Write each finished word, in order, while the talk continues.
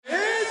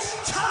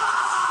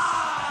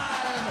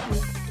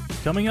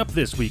Coming up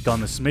this week on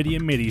the Smitty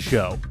and Mitty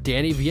Show.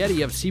 Danny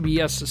Vietti of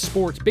CBS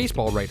Sports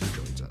baseball writer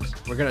joins us.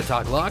 We're going to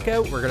talk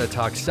lockout, we're going to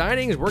talk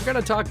signings, we're going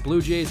to talk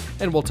Blue Jays,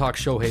 and we'll talk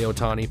Shohei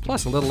Ohtani,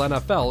 plus a little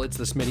NFL. It's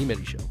the Smitty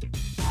Mitty Show.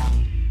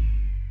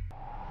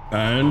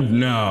 And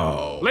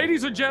now,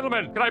 ladies and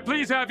gentlemen, can I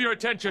please have your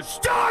attention?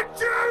 start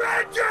your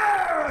engine!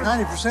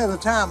 90% of the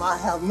time, I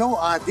have no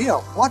idea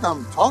what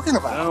I'm talking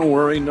about. Don't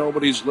worry,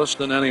 nobody's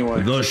listening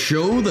anyway. The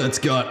show that's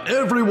got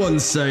everyone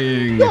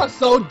saying, You're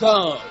so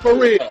dumb, for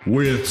real.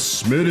 with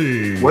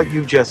Smitty. What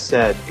you just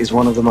said is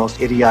one of the most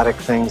idiotic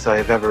things I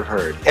have ever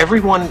heard.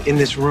 Everyone in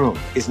this room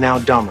is now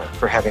dumber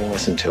for having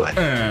listened to it.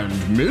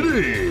 And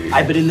Mitty.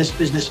 I've been in this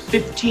business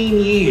 15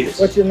 years.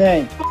 What's your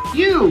name?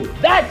 You!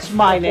 That's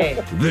my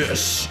name.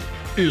 This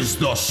is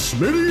the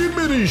Smitty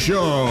Mitty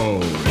Show.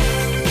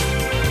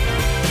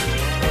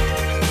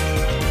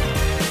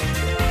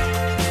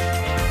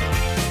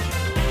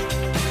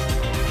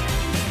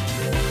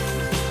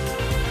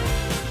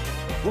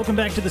 Welcome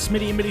back to the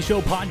Smitty and Mitty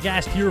Show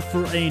podcast here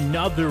for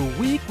another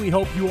week. We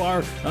hope you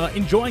are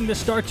enjoying the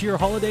start to your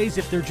holidays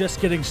if they're just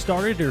getting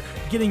started, or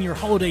getting your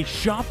holiday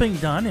shopping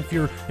done if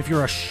you're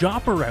a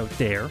shopper out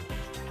there.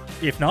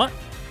 If not,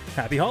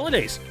 happy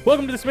holidays.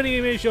 Welcome to the Smitty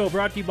and Mitty Show,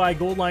 brought to you by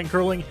Gold Line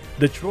Curling,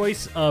 the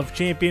choice of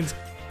champions.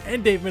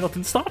 And Dave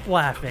Middleton, stop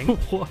laughing.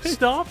 What?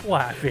 Stop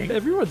laughing.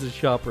 Everyone's a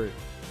shopper.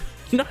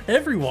 Not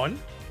everyone.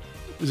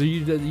 So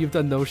you've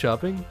done no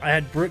shopping? I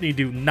had Brittany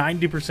do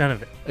 90%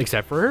 of it.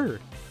 Except for her.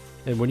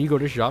 And when you go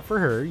to shop for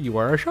her, you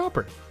are a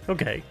shopper.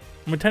 Okay,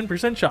 I'm a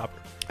 10%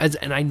 shopper.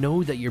 And I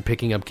know that you're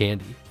picking up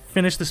candy.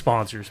 Finish the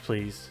sponsors,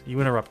 please.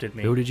 You interrupted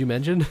me. Who did you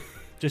mention?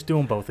 Just do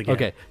them both again.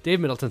 Okay, Dave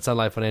Middleton, Sun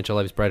Life Financial,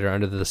 Life's Brighter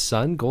Under the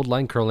Sun, Gold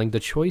Line Curling, the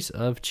choice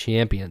of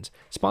champions.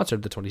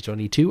 Sponsored the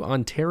 2022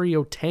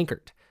 Ontario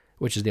Tankard,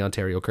 which is the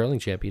Ontario Curling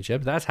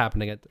Championship. That's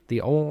happening at the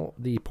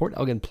Port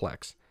Elgin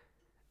Plex.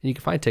 And you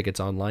can find tickets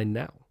online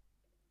now.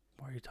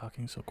 Why are you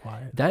talking so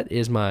quiet? That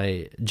is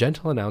my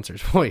gentle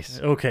announcer's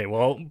voice. Okay,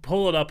 well,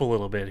 pull it up a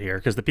little bit here,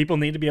 because the people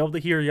need to be able to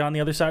hear you on the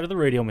other side of the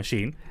radio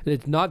machine.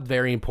 It's not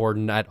very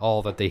important at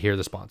all that they hear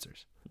the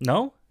sponsors.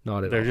 No? Not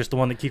at all. They're just the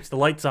one that keeps the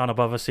lights on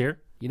above us here.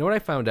 You know what I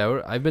found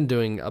out? I've been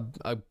doing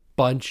a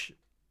bunch.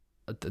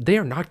 They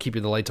are not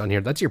keeping the lights on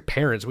here. That's your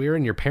parents. We are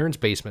in your parents'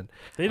 basement.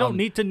 They don't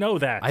need to know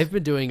that. I've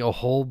been doing a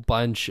whole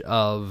bunch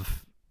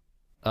of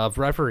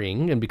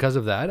refereeing, and because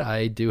of that,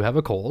 I do have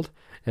a cold,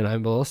 and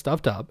I'm a little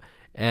stuffed up.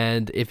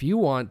 And if you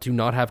want to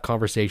not have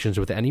conversations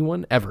with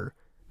anyone ever,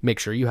 make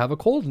sure you have a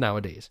cold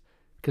nowadays,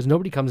 because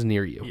nobody comes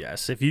near you.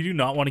 Yes, if you do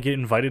not want to get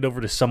invited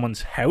over to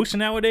someone's house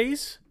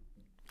nowadays,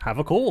 have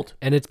a cold.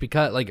 And it's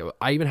because, like,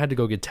 I even had to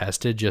go get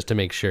tested just to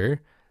make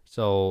sure.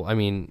 So, I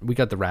mean, we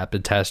got the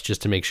rapid test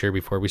just to make sure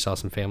before we saw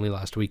some family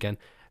last weekend.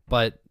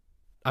 But,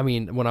 I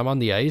mean, when I'm on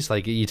the ice,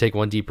 like, you take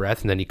one deep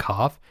breath and then you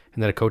cough,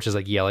 and then a coach is,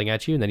 like, yelling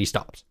at you, and then he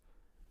stops.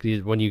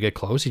 When you get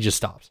close, he just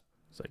stops.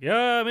 It's like,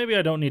 yeah, maybe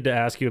I don't need to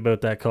ask you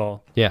about that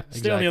call. Yeah, Stay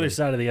exactly. on the other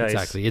side of the ice.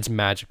 Exactly. It's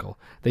magical.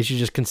 They should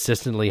just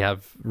consistently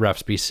have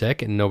refs be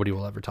sick, and nobody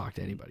will ever talk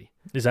to anybody.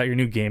 Is that your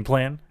new game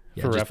plan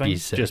for just reffing? be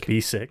sick. Just be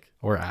sick.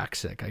 Or act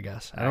sick, I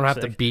guess. I don't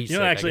have to be sick. You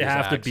don't actually I can just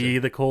have to act be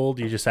sick. the cold.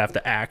 You just have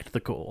to act the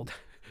cold.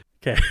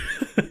 Okay.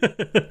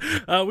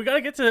 We got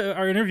to get to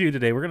our interview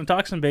today. We're going to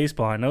talk some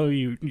baseball. I know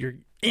you're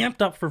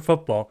amped up for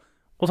football.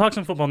 We'll talk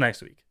some football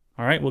next week.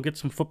 All right? We'll get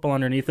some football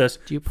underneath us.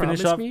 Do you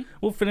promise me?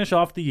 We'll finish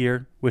off the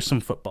year with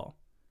some football.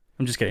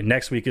 I'm just kidding.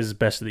 Next week is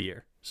best of the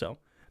year. So,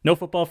 no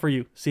football for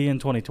you. See you in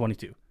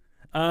 2022.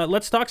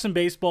 Let's talk some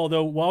baseball,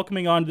 though.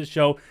 Welcoming on to the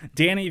show,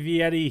 Danny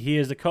Vietti. He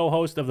is the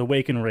co-host of the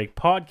Wake and Rake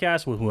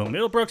Podcast with Will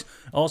Middlebrooks,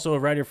 also a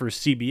writer for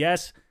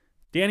CBS.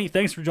 Danny,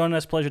 thanks for joining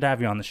us. Pleasure to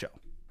have you on the show.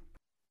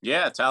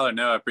 Yeah, Tyler,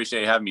 no, I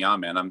appreciate you having me on,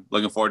 man. I'm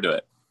looking forward to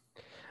it.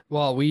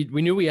 Well, we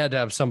knew we had to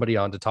have somebody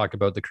on to talk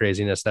about the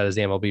craziness that is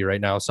the MLB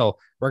right now. So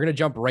we're going to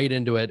jump right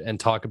into it and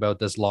talk about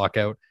this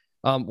lockout.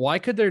 Why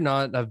could there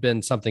not have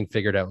been something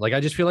figured out? Like, I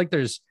just feel like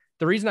there's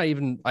the reason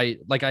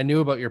I knew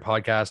about your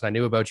podcast and I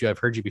knew about you. I've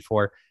heard you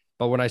before,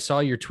 but when I saw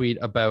your tweet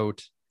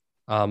about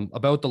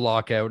the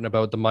lockout and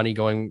about the money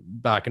going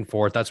back and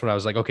forth, that's when I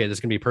was like, okay, this is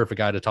going to be a perfect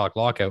guy to talk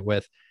lockout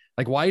with.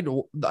 Like, why?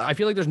 I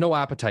feel like there's no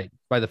appetite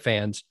by the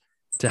fans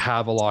to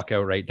have a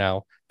lockout right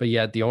now, but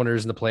yet the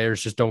owners and the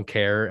players just don't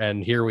care.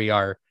 And here we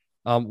are.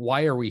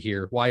 Why are we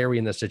here? Why are we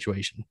in this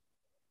situation?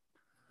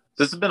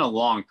 This has been a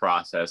long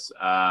process.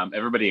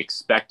 Everybody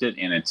expected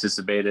and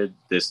anticipated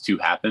this to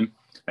happen.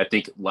 I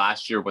think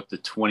last year with the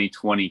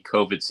 2020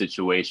 COVID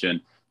situation,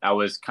 that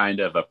was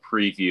kind of a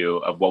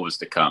preview of what was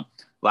to come.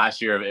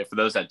 Last year, for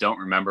those that don't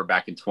remember,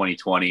 back in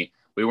 2020,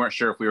 we weren't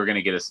sure if we were going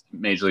to get a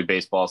Major League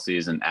Baseball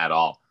season at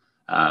all.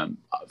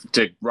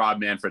 To Rob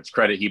Manfred's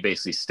credit, he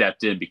basically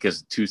stepped in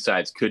because the two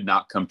sides could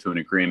not come to an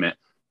agreement.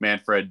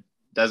 Manfred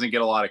doesn't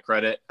get a lot of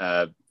credit.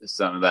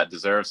 Some of that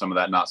deserves, some of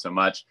that not so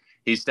much.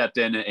 He stepped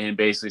in and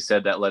basically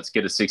said that let's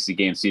get a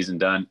 60-game season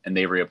done, and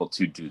they were able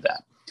to do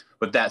that.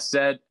 With that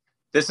said,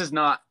 this is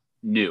not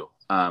new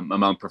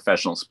among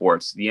professional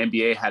sports. The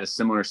NBA had a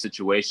similar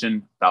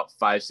situation about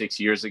 5-6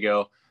 years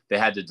ago. They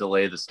had to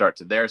delay the start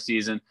to their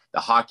season. The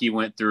hockey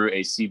went through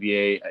a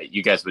CBA.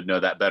 You guys would know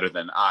that better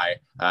than I,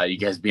 you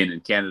guys being in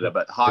Canada,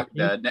 but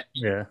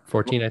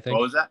 14, I think.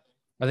 What was that?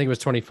 I think it was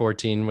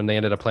 2014 when they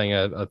ended up playing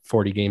a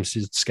 40 game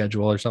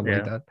schedule or something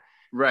like that.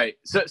 Right.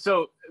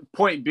 So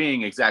point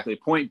being,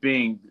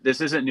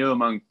 this isn't new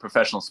among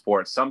professional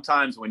sports.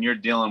 Sometimes when you're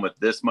dealing with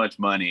this much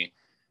money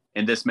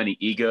and this many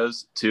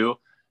egos too,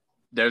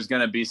 there's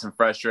going to be some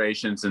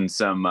frustrations and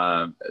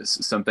some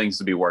things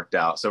to be worked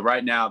out. So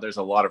right now there's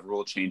a lot of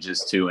rule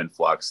changes too in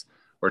flux.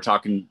 We're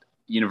talking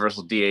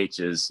universal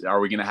DHs. Are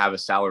we going to have a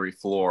salary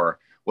floor?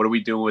 What are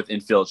we doing with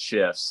infield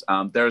shifts?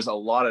 There's a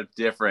lot of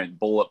different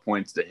bullet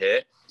points to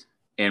hit.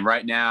 And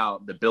right now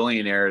the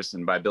billionaires,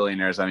 and by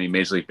billionaires, I mean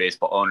Major League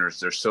Baseball owners,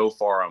 they're so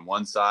far on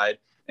one side,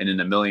 and in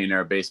the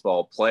millionaire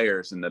baseball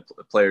players and the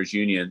players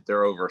union,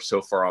 they're over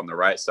so far on the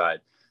right side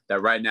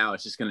that right now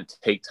it's just going to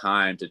take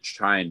time to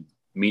try and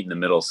meet in the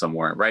middle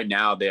somewhere. Right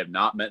now, they have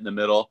not met in the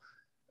middle.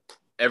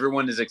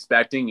 Everyone is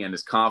expecting and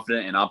is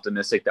confident and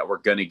optimistic that we're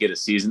going to get a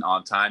season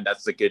on time.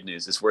 That's the good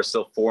news. We're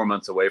still 4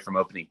 months away from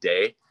opening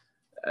day.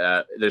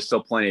 There's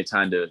still plenty of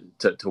time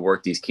to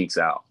work these kinks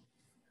out.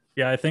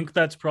 Yeah, I think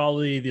that's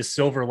probably the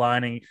silver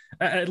lining.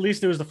 At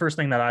least it was the first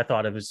thing that I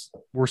thought of is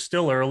we're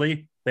still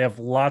early. They have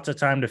lots of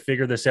time to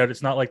figure this out.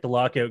 It's not like the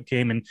lockout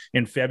came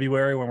in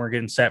February when we're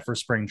getting set for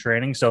spring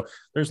training. So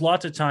there's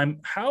lots of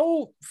time.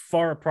 How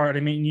far apart? I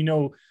mean,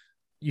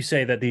 you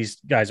say that these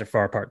guys are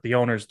far apart, the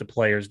owners, the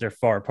players, they're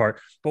far apart,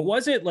 but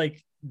was it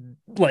like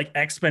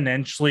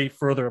exponentially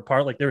further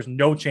apart? Like there's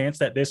no chance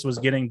that this was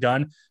getting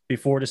done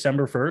before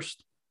December 1st?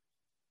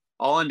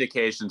 All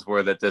indications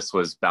were that this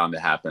was bound to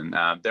happen.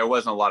 There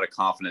wasn't a lot of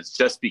confidence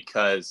just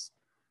because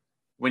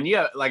when you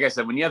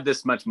have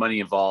this much money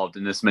involved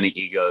and this many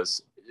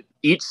egos,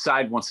 each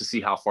side wants to see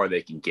how far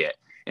they can get.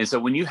 And so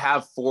when you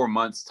have 4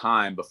 months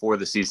time before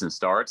the season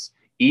starts,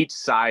 each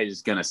side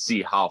is going to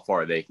see how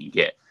far they can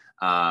get.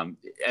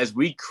 As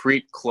we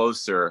creep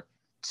closer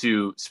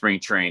to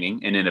spring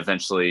training and then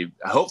eventually,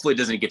 hopefully it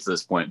doesn't get to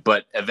this point,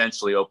 but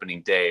eventually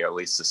opening day, or at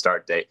least the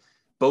start date,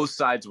 both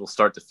sides will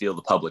start to feel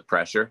the public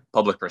pressure,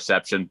 public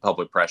perception,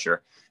 public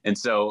pressure. And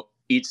so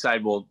each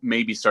side will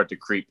maybe start to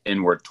creep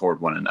inward toward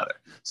one another.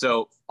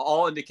 So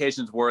all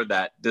indications were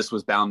that this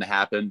was bound to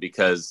happen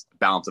because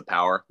balance of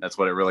power, that's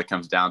what it really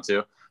comes down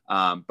to.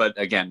 But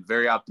again,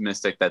 very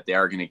optimistic that they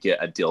are going to get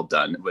a deal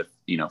done with,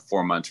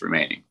 4 months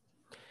remaining.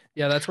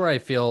 Yeah, that's where I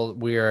feel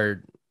we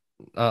are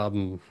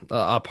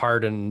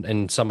apart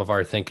in some of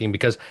our thinking,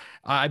 because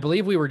I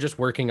believe we were just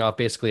working off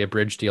basically a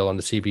bridge deal on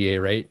the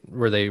CBA, right?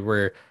 Where they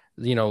were,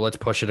 let's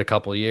push it a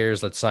couple of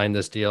years, let's sign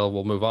this deal,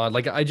 we'll move on.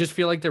 Like, I just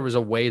feel like there was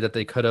a way that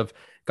they could have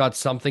got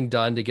something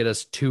done to get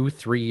us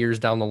 2-3 years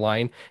down the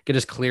line, get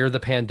us clear of the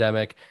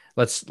pandemic.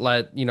 Let's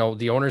let,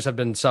 the owners have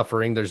been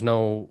suffering. There's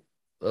no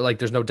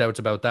doubts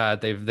about that.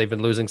 They've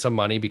been losing some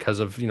money because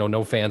of,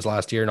 no fans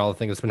last year and all the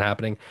things that's been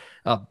happening.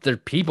 Their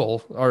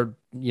people are,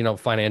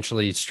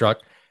 financially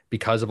struck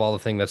because of all the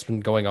thing that's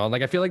been going on.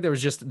 Like, I feel like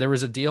there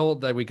was a deal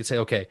that we could say,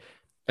 okay,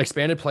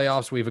 expanded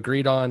playoffs, we've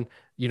agreed on.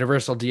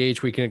 Universal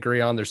DH, we can agree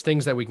on. There's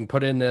things that we can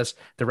put in this.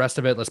 The rest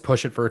of it, let's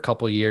push it for a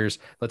couple of years.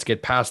 Let's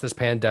get past this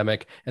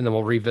pandemic, and then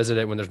we'll revisit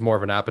it when there's more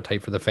of an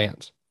appetite for the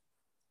fans.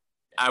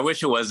 I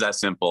wish it was that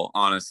simple,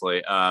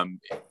 honestly.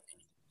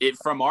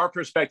 From our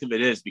perspective,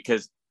 it is,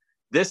 because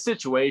this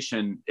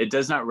situation, it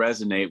does not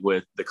resonate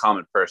with the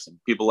common person,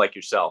 people like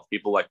yourself,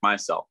 people like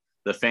myself,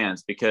 the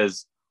fans,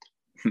 because,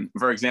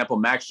 for example,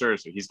 Max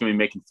Scherzer, he's going to be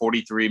making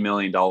 $43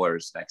 million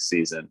next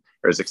season,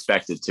 or is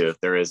expected to if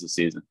there is a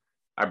season.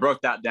 I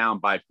broke that down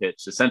by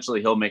pitch.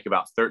 Essentially, he'll make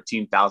about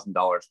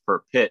 $13,000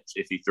 per pitch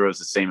if he throws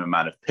the same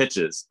amount of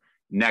pitches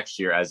next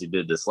year as he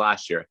did this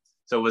last year.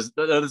 So what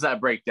does that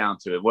break down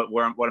to?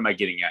 What am I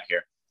getting at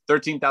here?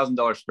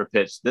 $13,000 per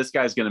pitch. This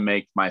guy's going to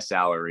make my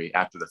salary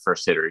after the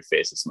first hitter he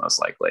faces,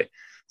 most likely.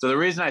 So the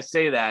reason I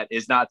say that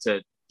is not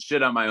to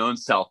shit on my own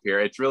self here.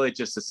 It's really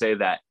just to say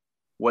that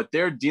what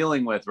they're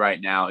dealing with right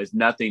now is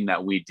nothing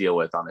that we deal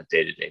with on a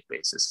day-to-day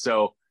basis.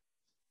 So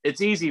it's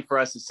easy for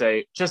us to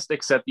say, just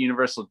accept the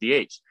universal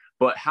DH,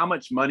 but how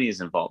much money is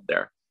involved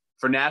there?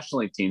 For National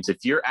League teams,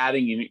 if you're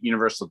adding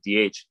universal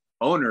DH,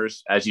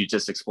 owners, as you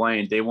just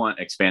explained, they want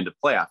expanded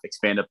playoff.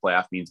 Expanded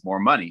playoff means more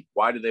money.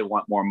 Why do they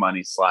want more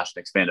money / an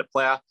expanded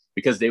playoff?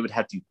 Because they would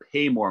have to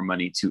pay more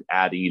money to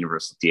add a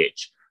universal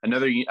DH.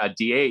 A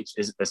DH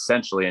is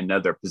essentially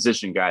another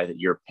position guy that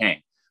you're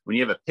paying. When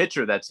you have a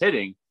pitcher that's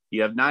hitting,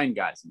 you have 9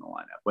 guys in the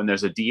lineup. When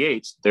there's a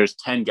DH, there's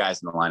 10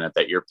 guys in the lineup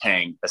that you're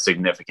paying a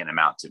significant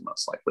amount to,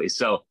 most likely.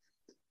 So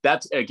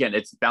that's, again,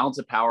 it's balance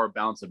of power,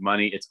 balance of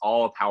money. It's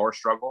all a power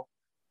struggle.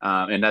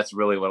 And that's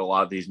really what a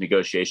lot of these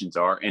negotiations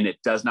are. And it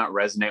does not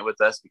resonate with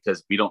us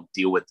because we don't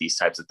deal with these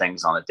types of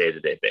things on a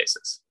day-to-day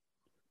basis.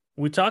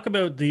 We talk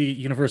about the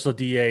universal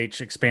DH,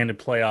 expanded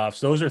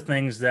playoffs. Those are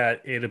things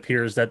that it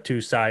appears that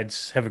two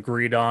sides have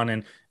agreed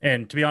on.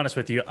 And to be honest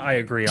with you, I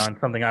agree on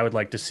something I would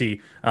like to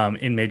see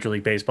in Major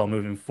League Baseball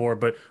moving forward.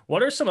 But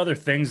what are some other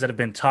things that have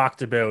been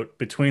talked about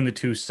between the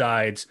two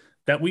sides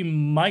that we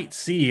might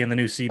see in the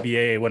new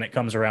CBA when it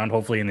comes around,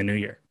 hopefully in the new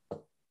year?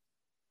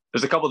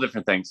 There's a couple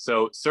different things.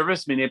 So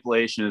service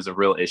manipulation is a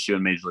real issue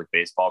in Major League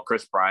Baseball.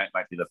 Chris Bryant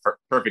might be the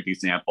perfect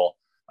example.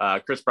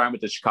 Chris Bryant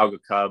with the Chicago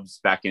Cubs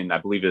back in, I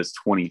believe it was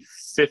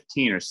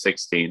 2015 or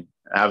 16.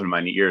 I have in my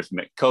years.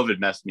 COVID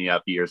messed me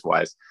up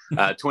years-wise.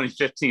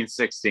 2015,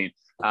 16.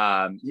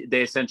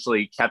 They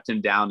essentially kept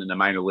him down in the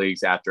minor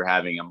leagues after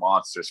having a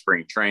monster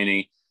spring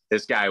training.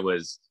 This guy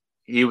was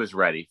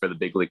ready for the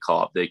big league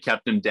call-up. They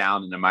kept him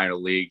down in the minor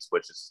leagues,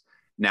 which is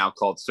now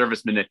called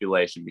service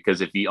manipulation, because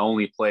if you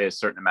only play a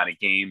certain amount of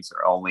games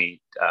or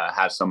only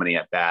have so many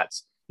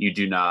at-bats, you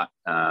do not,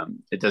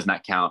 it does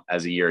not count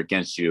as a year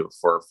against you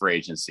for free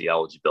agency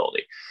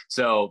eligibility.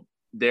 So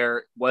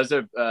there was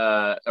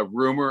a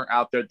rumor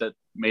out there that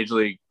Major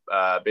League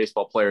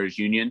Baseball Players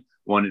Union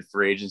wanted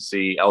free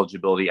agency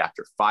eligibility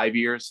after 5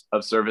 years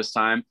of service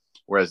time,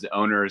 whereas the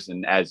owners,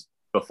 and as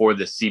before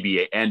the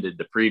CBA ended,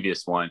 the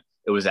previous one,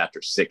 it was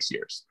after 6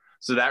 years.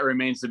 So that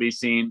remains to be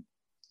seen.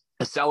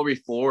 A salary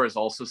floor is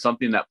also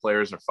something that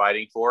players are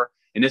fighting for.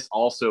 And this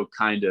also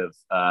kind of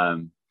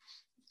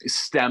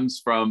stems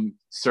from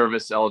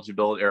service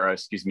eligibility, or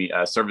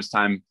service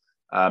time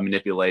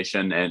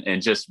manipulation,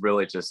 and just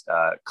really just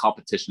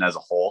competition as a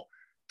whole.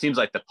 Teams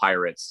like the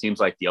Pirates, teams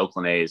like the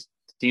Oakland A's,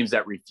 teams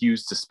that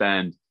refuse to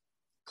spend.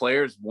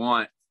 Players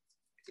want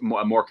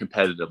a more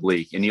competitive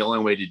league. And the only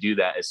way to do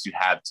that is to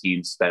have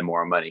teams spend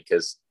more money.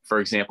 Because, for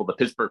example, the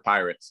Pittsburgh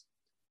Pirates,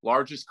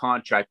 largest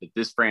contract that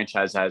this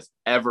franchise has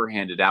ever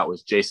handed out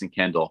was Jason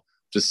Kendall,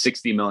 which was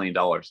 $60 million.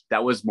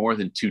 That was more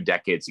than 2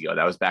 decades ago.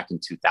 That was back in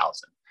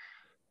 2000.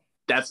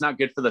 That's not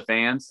good for the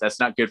fans. That's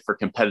not good for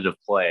competitive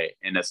play.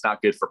 And that's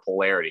not good for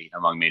polarity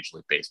among Major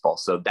League Baseball.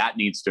 So that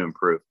needs to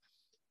improve.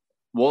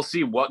 We'll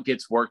see what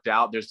gets worked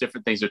out. There's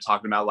different things they're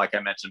talking about, like I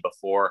mentioned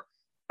before,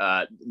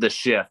 the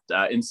shift,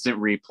 instant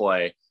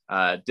replay,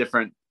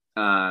 different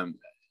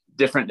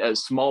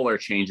smaller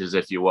changes,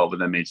 if you will,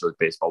 within Major League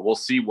Baseball. We'll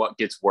see what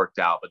gets worked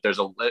out, but there's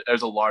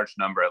a large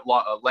number,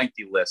 a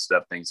lengthy list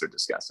of things they're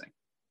discussing.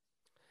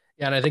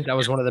 Yeah, and I think that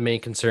was one of the main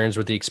concerns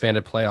with the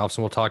expanded playoffs,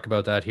 and we'll talk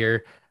about that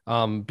here,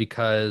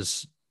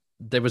 because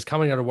there was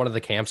coming out of one of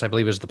the camps, I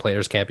believe it was the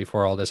players' camp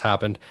before all this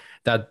happened,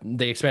 that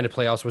the expanded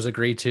playoffs was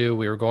agreed to.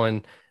 We were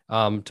going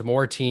to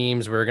more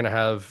teams. We were going to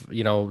have,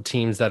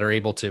 teams that are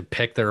able to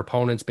pick their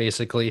opponents,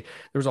 basically.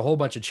 There was a whole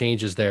bunch of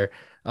changes there.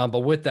 But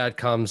with that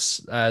comes,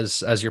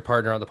 as your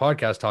partner on the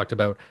podcast talked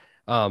about,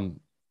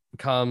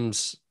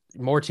 comes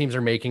more teams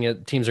are making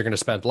it. Teams are going to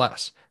spend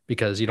less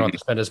because you don't have to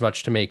spend as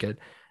much to make it,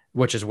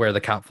 which is where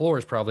the cap floor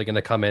is probably going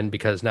to come in,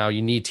 because now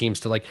you need teams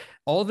to, like,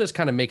 all of this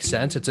kind of makes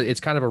sense. It's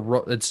kind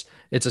of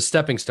it's a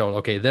stepping stone.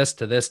 Okay, this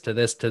to this to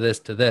this to this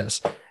to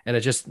this, and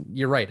it just,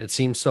 you're right. It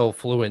seems so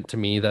fluent to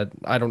me that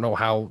I don't know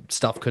how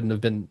stuff couldn't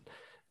have been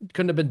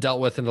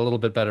dealt with in a little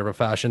bit better of a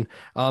fashion.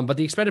 But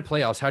the expanded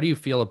playoffs, how do you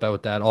feel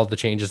about that? All the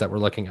changes that we're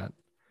looking at.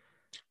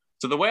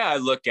 So the way I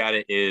look at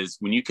it is,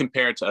 when you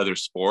compare it to other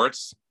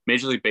sports,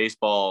 Major League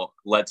Baseball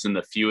lets in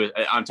the fewest.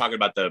 I'm talking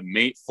about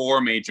the 4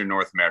 major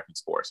North American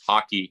sports: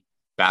 hockey,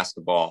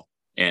 basketball,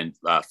 and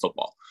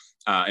football,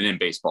 and then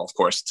baseball, of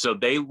course. So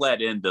they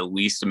let in the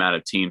least amount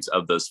of teams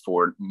of those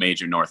 4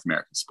 major North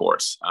American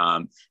sports.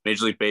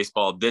 Major League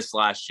Baseball this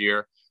last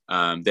year, they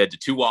had the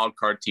 2 wild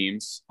card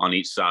teams on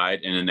each side,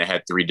 and then they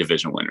had 3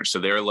 division winners. So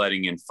they were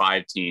letting in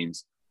 5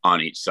 teams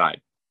on each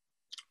side.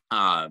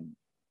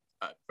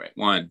 Right,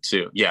 1,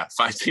 2,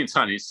 5 teams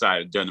on each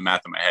side. I'm doing the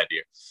math in my head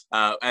here.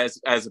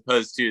 As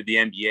opposed to the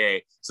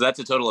NBA, so that's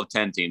a total of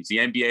 10 teams. The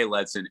NBA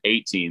lets in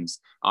 8 teams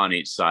on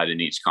each side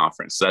in each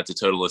conference, so that's a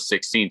total of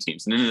 16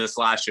 teams. And then this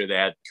last year, they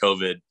had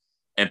COVID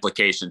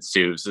implications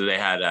too, so they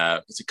had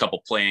it's a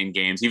couple play-in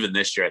games. Even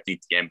this year, I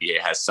think the NBA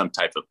has some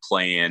type of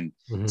play-in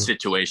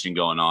situation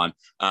going on.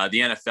 The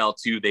NFL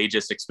too, they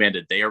just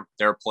expanded their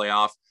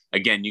playoff.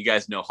 Again, you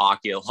guys know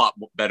hockey a lot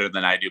better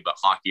than I do, but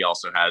hockey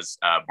also has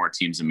more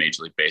teams in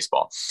Major League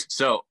Baseball.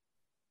 So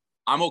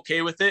I'm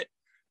okay with it.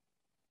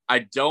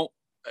 To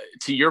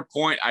your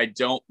point, I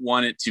don't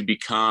want it to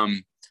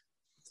become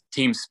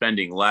teams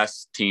spending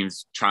less,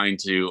 teams trying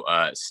to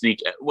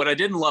sneak. What I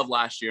didn't love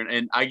last year,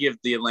 and I give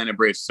the Atlanta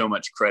Braves so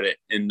much credit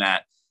in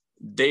that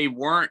they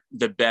weren't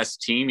the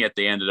best team, yet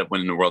they ended up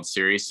winning the World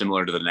Series,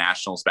 similar to the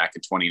Nationals back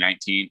in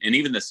 2019, and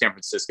even the San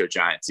Francisco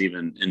Giants,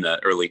 even in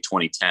the early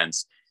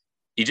 2010s.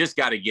 You just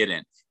got to get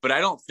in. But I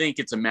don't think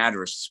it's a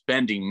matter of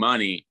spending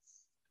money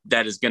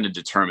that is going to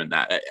determine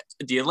that.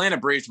 The Atlanta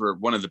Braves were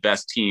one of the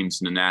best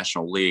teams in the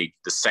National League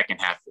the second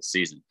half of the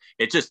season.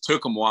 It just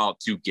took them a while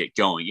to get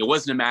going. It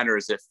wasn't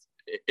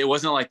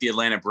like the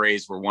Atlanta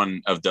Braves were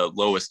one of the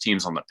lowest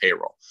teams on the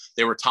payroll.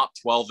 They were top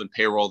 12 in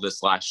payroll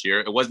this last year.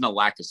 It wasn't a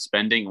lack of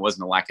spending. It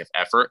wasn't a lack of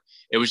effort.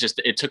 It was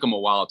just, it took them a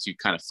while to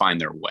kind of find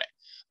their way.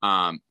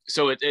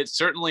 So it's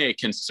certainly a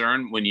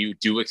concern when you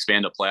do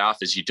expand a playoff,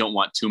 is you don't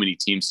want too many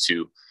teams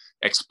to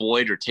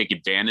exploit or take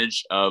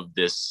advantage of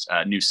this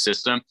new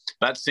system.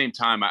 But at the same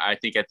time, I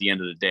think at the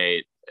end of the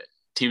day,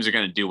 teams are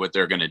going to do what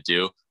they're going to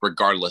do,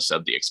 regardless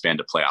of the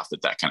expanded playoff,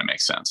 that kind of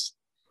makes sense.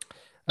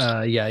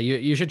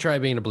 You should try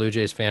being a Blue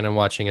Jays fan and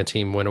watching a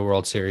team win a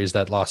World Series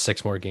that lost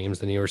 6 more games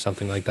than you or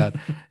something like that.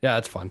 Yeah,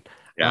 it's fun.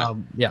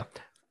 Yeah.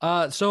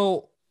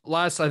 So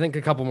last, I think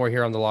a couple more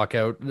here on the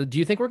lockout. Do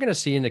you think we're going to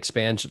see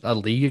a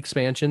league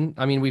expansion?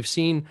 I mean, we've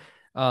seen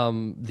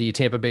the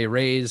Tampa Bay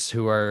Rays,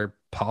 who are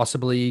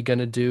possibly going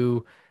to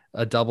do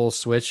a double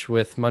switch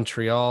with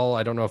Montreal.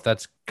 I don't know if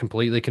that's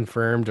completely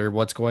confirmed or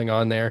what's going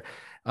on there.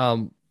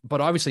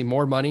 But obviously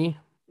more money,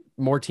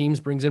 more teams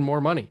brings in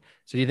more money.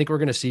 So do you think we're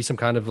going to see some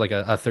kind of like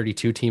a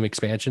 32 team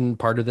expansion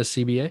part of this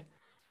CBA?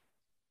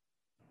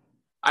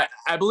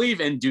 I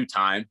believe in due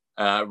time.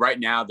 Right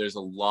now, there's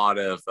a lot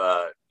of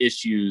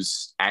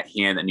issues at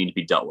hand that need to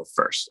be dealt with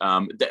first.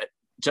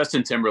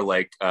 Justin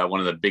Timberlake, one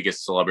of the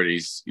biggest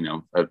celebrities,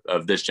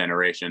 of this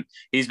generation,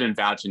 he's been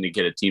vouching to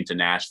get a team to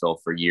Nashville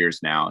for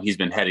years now. He's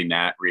been heading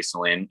that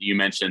recently. And you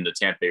mentioned the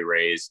Tampa Bay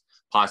Rays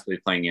possibly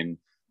playing in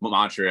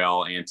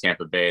Montreal and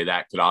Tampa Bay.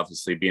 That could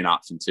obviously be an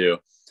option too.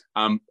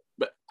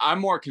 But I'm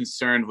more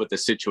concerned with the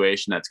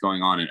situation that's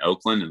going on in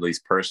Oakland, at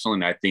least personally.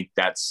 And I think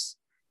that's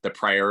the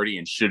priority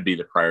and should be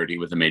the priority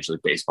with the Major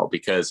League Baseball,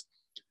 because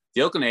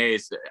the Oakland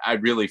A's, I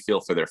really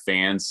feel for their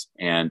fans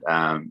and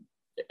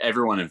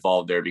everyone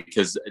involved there,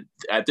 because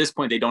at this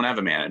point they don't have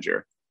a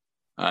manager.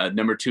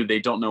 Number two, they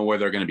don't know where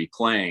they're going to be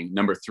playing.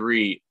 Number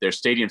three, their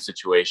stadium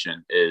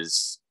situation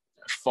is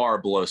far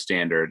below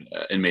standard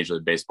in Major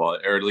League Baseball,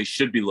 or at least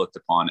should be looked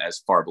upon as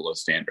far below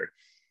standard.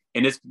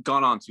 And it's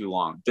gone on too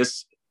long.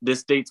 This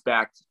dates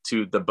back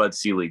to the Bud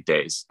Selig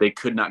days. They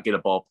could not get a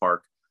ballpark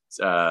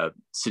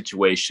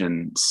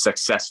situation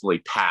successfully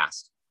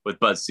passed with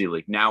Bud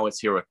Selig. Now it's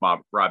here with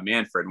Rob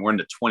Manfred, and we're in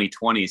the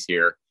 2020s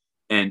here,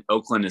 and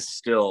Oakland is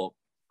still,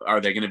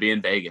 are they going to be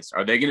in Vegas?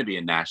 Are they going to be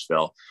in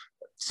Nashville?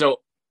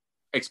 So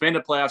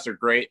expanded playoffs are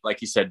great.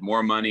 Like you said,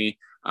 more money,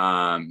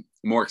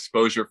 more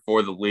exposure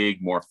for the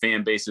league, more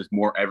fan bases,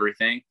 more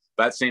everything.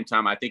 But at the same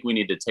time, I think we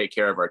need to take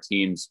care of our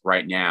teams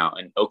right now.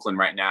 And Oakland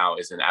right now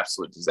is an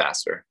absolute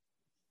disaster.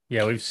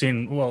 Yeah, we've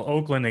seen,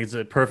 Oakland is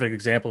a perfect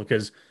example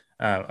because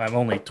I'm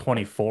only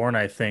 24, and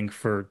I think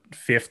for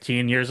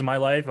 15 years of my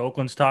life,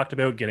 Oakland's talked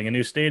about getting a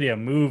new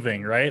stadium,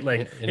 moving, right?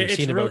 Like, and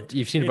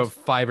you've seen about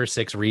 5 or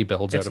 6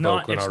 rebuilds out of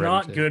Oakland already.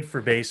 It's not good for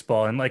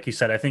baseball. And like you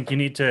said, I think you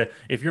need to,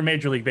 if you're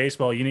Major League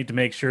Baseball, you need to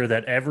make sure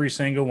that every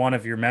single one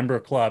of your member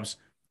clubs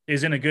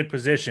is in a good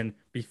position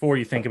before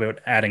you think about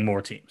adding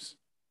more teams.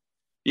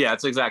 Yeah,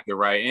 that's exactly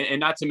right. And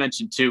not to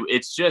mention too,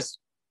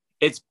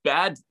 it's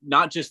bad,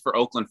 not just for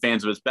Oakland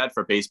fans, but it's bad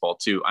for baseball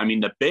too. I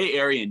mean, the Bay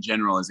Area in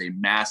general is a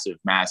massive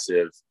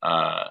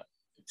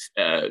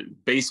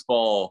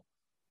baseball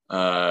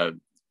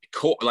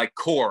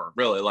core,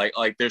 really.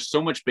 Like there's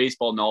so much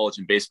baseball knowledge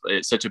in baseball.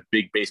 It's such a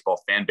big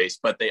baseball fan base,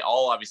 but they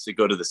all obviously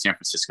go to the San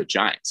Francisco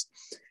Giants.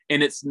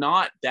 And it's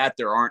not that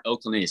there aren't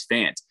Oakland A's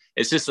fans.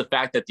 It's just the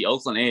fact that the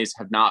Oakland A's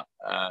have not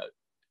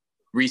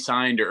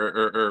re-signed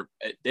or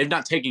they've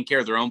not taken care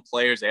of their own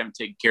players. They haven't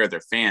taken care of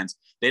their fans.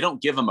 They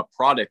don't give them a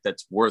product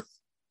that's worth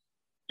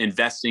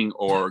investing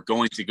or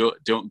going to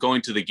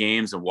the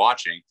games and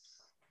watching.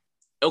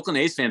 Oakland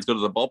A's fans go to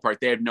the ballpark.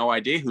 They have no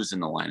idea who's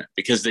in the lineup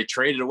because they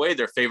traded away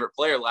their favorite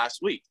player last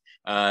week.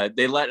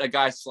 They let a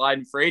guy slide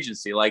in for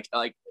agency. Like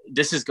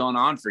this has gone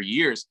on for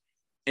years.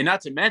 And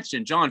not to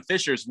mention, John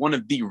Fisher is one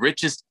of the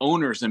richest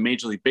owners in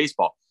Major League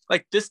Baseball.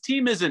 Like this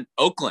team isn't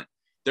Oakland.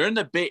 They're in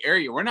the Bay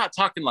Area. We're not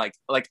talking like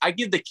I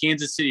give the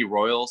Kansas City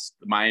Royals,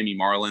 the Miami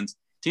Marlins,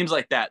 teams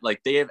like that.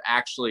 Like they have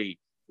actually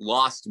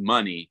lost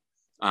money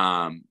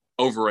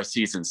over a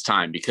season's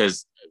time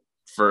because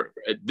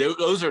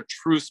those are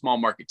true small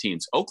market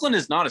teams. Oakland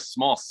is not a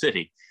small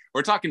city.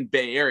 We're talking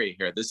Bay Area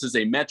here. This is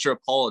a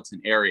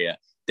metropolitan area.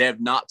 They have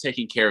not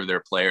taken care of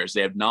their players.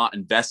 They have not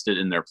invested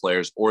in their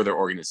players or their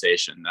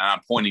organization. And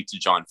I'm pointing to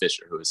John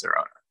Fisher, who is their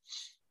owner.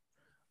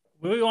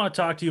 We want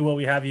to talk to you while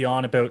we have you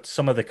on about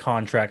some of the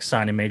contracts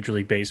signed in Major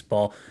League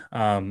Baseball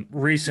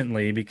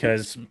recently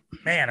because,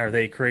 man, are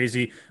they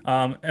crazy.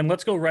 And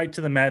let's go right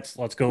to the Mets.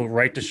 Let's go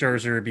right to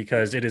Scherzer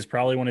because it is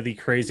probably one of the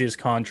craziest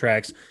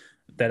contracts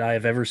that I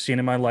have ever seen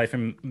in my life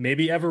and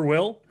maybe ever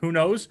will. Who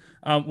knows?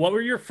 What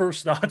were your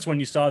first thoughts when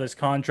you saw this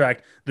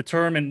contract, the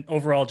term, and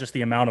overall just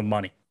the amount of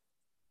money?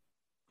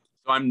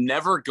 So I'm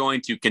never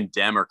going to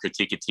condemn or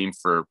critique a team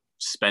for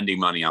spending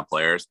money on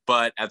players,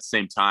 but at the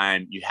same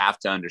time, you have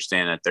to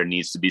understand that there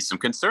needs to be some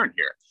concern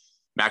here.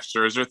 Max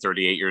Scherzer,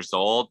 38 years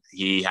old.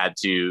 He had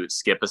to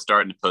skip a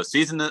start in the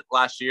postseason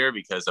last year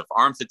because of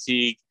arm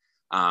fatigue.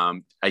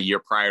 A year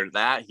prior to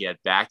that, he had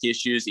back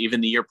issues.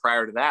 Even the year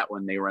prior to that,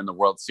 when they were in the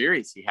World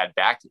Series, he had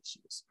back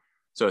issues.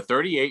 So a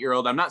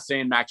 38-year-old, I'm not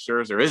saying Max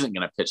Scherzer isn't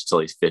going to pitch till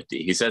he's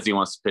 50. He says he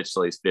wants to pitch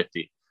till he's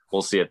 50.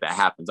 We'll see if that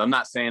happens. I'm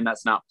not saying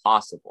that's not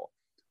possible.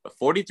 But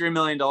 $43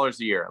 million a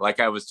year, like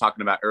I was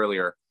talking about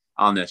earlier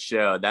on this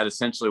show, that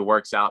essentially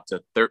works out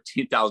to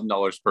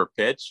 $13,000 per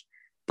pitch.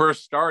 Per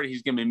start,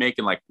 he's going to be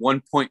making like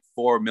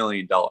 $1.4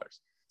 million.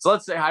 So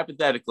let's say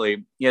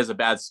hypothetically, he has a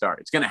bad start.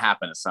 It's going to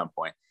happen at some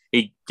point.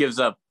 He gives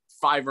up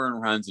 5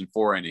 earned runs in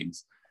 4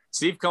 innings.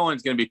 Steve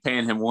Cohen's going to be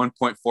paying him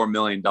 $1.4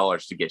 million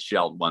to get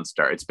shelled one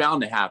start. It's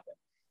bound to happen.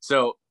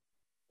 So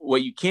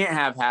what you can't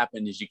have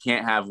happen is you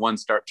can't have one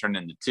start turn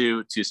into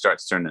two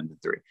starts turn into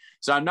three.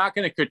 So I'm not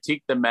going to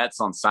critique the Mets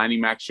on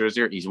signing Max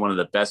Scherzer. He's one of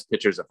the best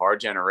pitchers of our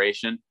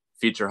generation,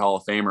 future Hall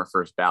of Famer,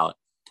 first ballot.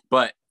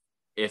 But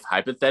if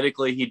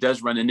hypothetically he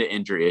does run into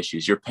injury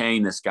issues, you're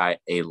paying this guy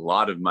a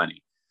lot of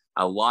money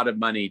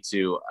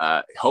to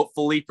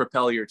hopefully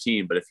propel your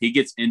team. But if he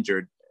gets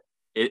injured,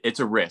 it's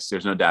a risk.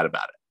 There's no doubt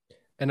about it.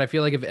 And I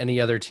feel like if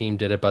any other team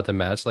did it but the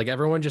Mets, like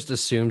everyone just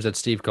assumes that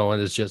Steve Cohen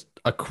is just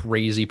a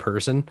crazy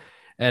person.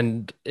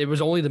 And it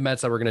was only the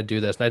Mets that were going to do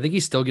this. And I think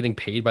he's still getting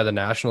paid by the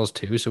Nationals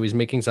too. So he's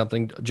making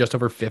something just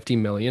over $50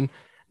 million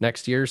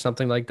next year,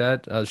 something like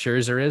that.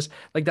 Scherzer is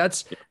like,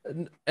 that's,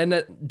 and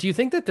that, do you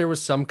think that there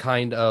was some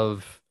kind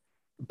of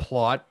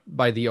plot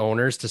by the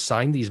owners to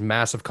sign these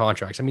massive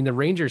contracts? I mean, the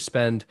Rangers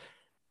spend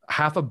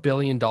 $500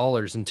 million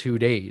in 2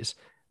 days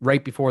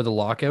right before the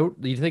lockout.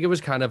 Do you think it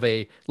was kind of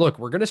a, look,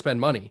 we're going to spend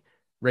money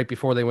right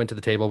before they went to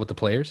the table with the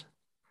players?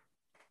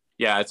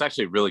 Yeah, it's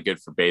actually really good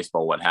for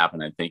baseball what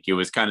happened. I think it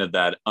was kind of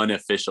that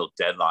unofficial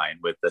deadline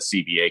with the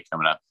CBA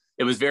coming up.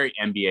 It was very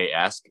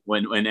NBA-esque.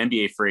 When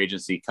NBA free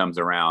agency comes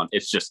around,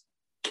 it's just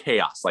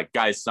chaos, like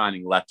guys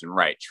signing left and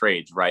right,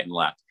 trades right and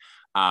left.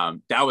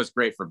 That was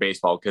great for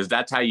baseball because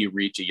that's how you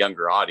reach a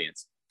younger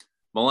audience.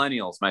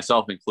 Millennials,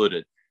 myself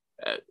included,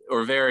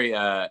 are very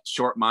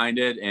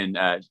short-minded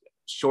and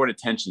short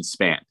attention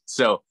span.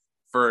 So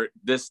for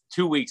this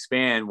 2-week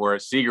span where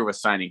Seager was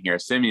signing here,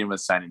 Semien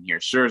was signing here,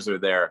 Scherzer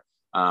there,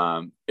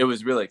 it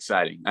was really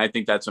exciting. I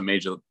think that's what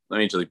Major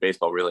League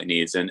Baseball really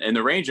needs. And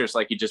the Rangers,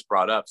 like you just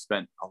brought up,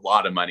 spent a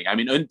lot of money. I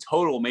mean, in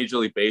total, Major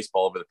League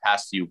Baseball over the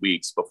past few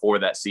weeks before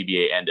that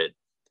CBA ended,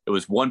 it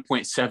was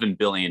 $1.7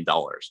 billion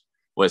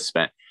was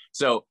spent.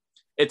 So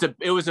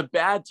it was a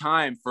bad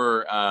time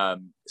for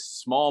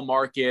small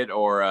market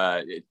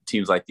or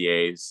teams like the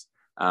A's,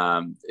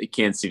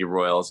 Kansas City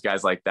Royals,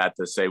 guys like that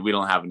to say we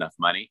don't have enough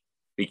money.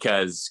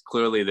 Because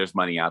clearly there's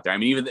money out there. I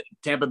mean, even the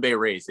Tampa Bay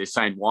Rays, they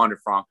signed Wander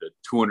Franco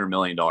a $200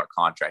 million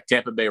contract.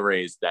 Tampa Bay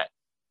Rays, that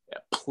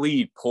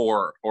plead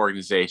poor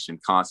organization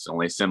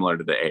constantly, similar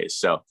to the A's.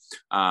 So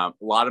a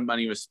lot of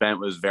money was spent.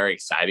 It was very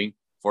exciting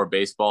for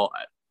baseball.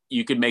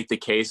 You could make the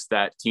case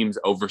that teams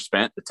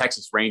overspent. The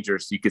Texas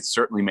Rangers, you could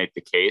certainly make the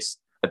case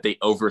that they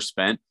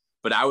overspent,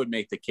 but I would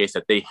make the case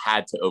that they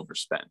had to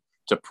overspend.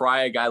 To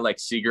pry a guy like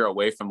Seager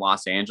away from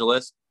Los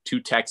Angeles to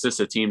Texas,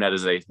 a team that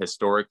is a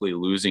historically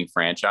losing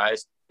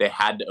franchise, they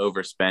had to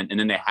overspend, and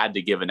then they had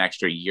to give an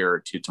extra year or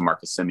two to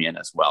Marcus Semien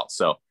as well.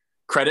 So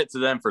credit to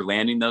them for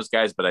landing those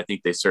guys, but I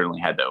think they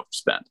certainly had to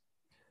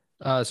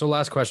overspend. So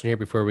last question here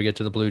before we get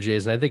to the Blue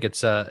Jays, and I think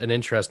it's an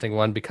interesting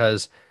one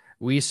because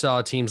we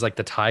saw teams like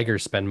the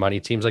Tigers spend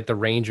money, teams like the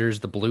Rangers,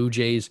 the Blue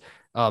Jays,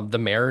 the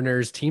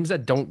Mariners, teams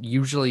that aren't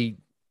usually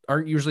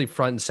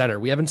front and center.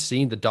 We haven't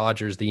seen the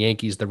Dodgers, the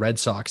Yankees, the Red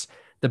Sox,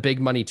 the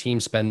big money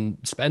teams spend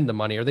the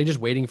money. Are they just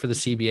waiting for the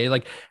CBA?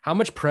 Like, how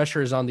much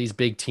pressure is on these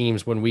big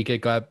teams when we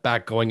get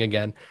back going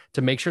again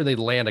to make sure they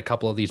land a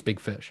couple of these big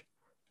fish?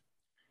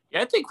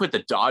 Yeah, I think with the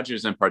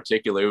Dodgers in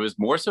particular, it was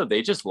more so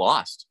they just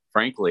lost,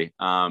 frankly.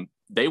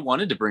 They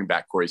wanted to bring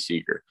back Corey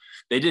Seager.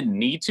 They didn't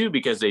need to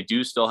because they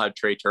do still have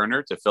Trey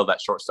Turner to fill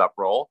that shortstop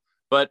role,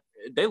 but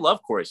they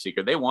love Corey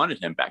Seager. They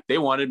wanted him back. They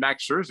wanted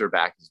Max Scherzer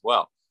back as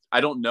well. I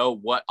don't know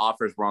what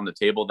offers were on the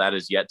table. That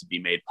is yet to be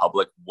made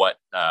public. What,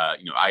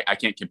 I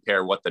can't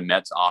compare what the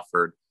Mets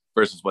offered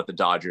versus what the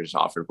Dodgers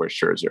offered with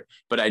Scherzer.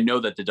 But I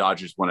know that the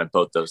Dodgers wanted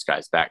both those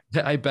guys back.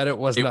 I bet it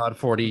was not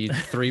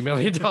 $43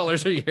 million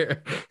a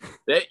year.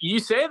 You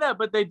say that,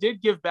 but they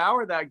did give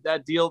Bauer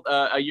that deal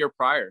a year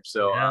prior.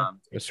 So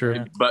it's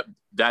true. But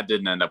that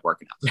didn't end up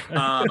working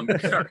out.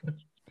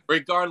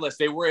 Regardless,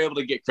 they were able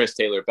to get Chris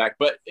Taylor back.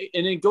 But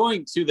and then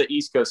going to the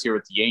East Coast here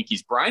with the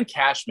Yankees, Brian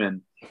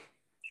Cashman,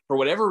 for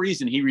whatever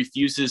reason, he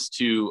refuses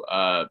to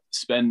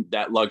spend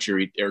that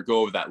luxury or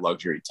go over that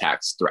luxury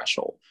tax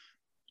threshold.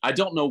 I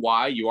don't know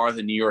why. You are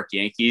the New York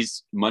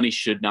Yankees. Money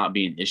should not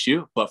be an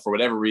issue, but for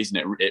whatever reason,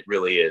 it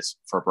really is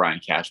for Brian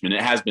Cashman.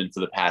 It has been for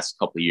the past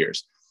couple of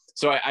years.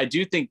 So I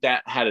do think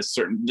that had a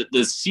certain the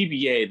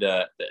CBA,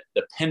 the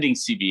pending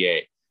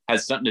CBA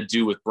has something to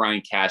do with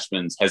Brian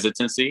Cashman's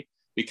hesitancy,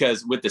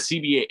 because with the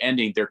CBA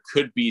ending, there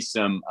could be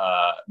some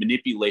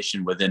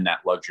manipulation within that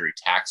luxury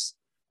tax,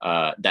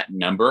 that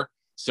number.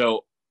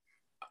 So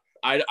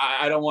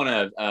I don't want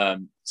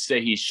to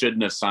say he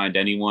shouldn't have signed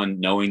anyone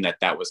knowing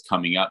that was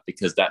coming up,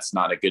 because that's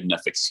not a good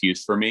enough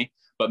excuse for me.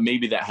 But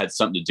maybe that had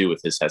something to do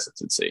with his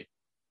hesitancy.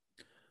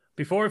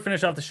 Before we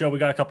finish off the show, we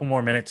got a couple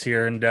more minutes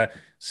here. And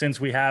since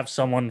we have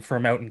someone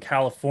from out in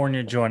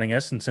California joining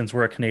us, and since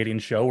we're a Canadian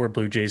show, we're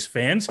Blue Jays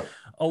fans,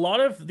 a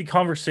lot of the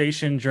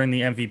conversation during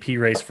the MVP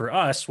race for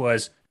us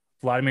was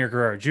Vladimir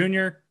Guerrero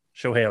Jr.,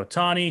 Shohei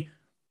Ohtani.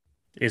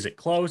 Is it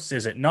close?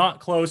 Is it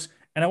not close?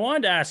 And I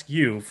wanted to ask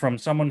you, from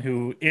someone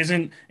who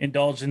isn't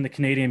indulged in the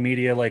Canadian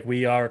media like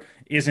we are,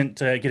 isn't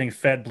getting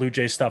fed Blue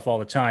Jay stuff all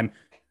the time,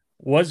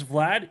 was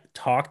Vlad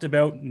talked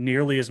about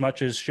nearly as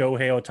much as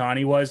Shohei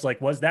Ohtani was?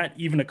 Like, was that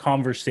even a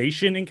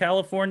conversation in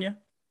California?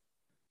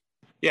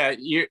 Yeah.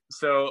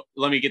 So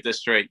let me get this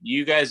straight.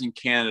 You guys in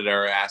Canada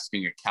are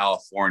asking a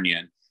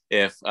Californian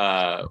if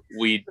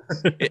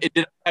it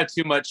didn't have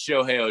too much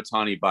Shohei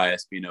Ohtani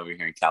bias being over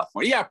here in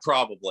California. Yeah,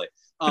 probably.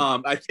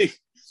 I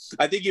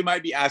think you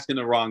might be asking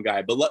the wrong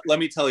guy, but let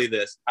me tell you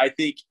this. I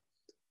think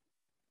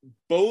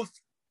both,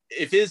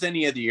 if it is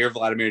any other year,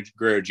 Vladimir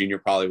Guerrero Jr.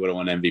 probably would have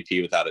won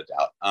MVP without a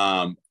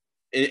doubt.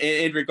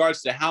 In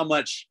regards to how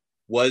much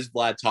was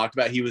Vlad talked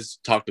about, he was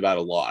talked about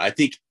a lot. I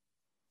think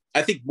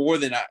more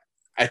than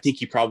I think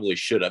he probably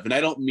should have. And I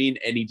don't mean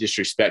any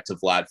disrespect to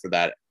Vlad for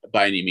that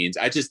by any means.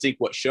 I just think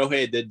what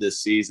Shohei did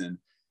this season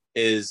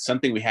is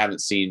something we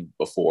haven't seen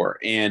before.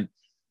 And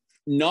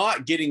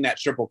not getting that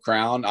triple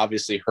crown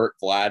obviously hurt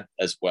Vlad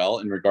as well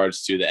in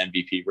regards to the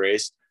MVP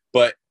race.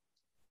 But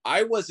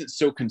I wasn't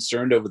so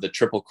concerned over the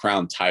Triple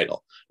Crown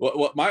title.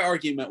 What my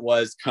argument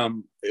was,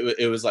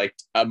 it was like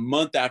a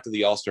month after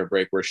the All-Star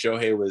break where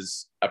Shohei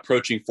was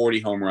approaching 40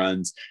 home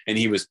runs and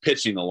he was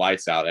pitching the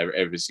lights out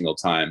every single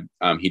time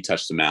he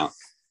touched the mound.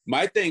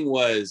 My thing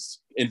was,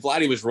 and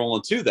Vladdy was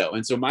rolling too, though.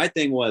 And so my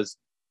thing was,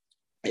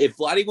 if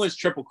Vladdy wins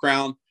Triple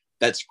Crown,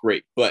 that's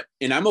great.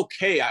 And I'm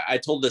okay. I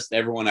told this to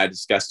everyone I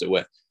discussed it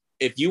with.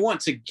 If you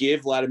want to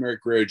give Vladimir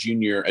Guerrero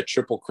Jr. a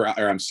Triple Crown,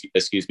 or the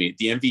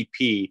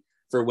MVP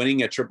for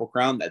winning a Triple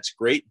Crown, that's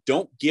great.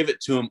 Don't give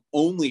it to him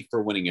only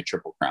for winning a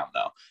Triple Crown,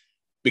 though.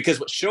 Because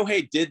what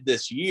Shohei did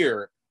this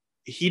year,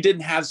 he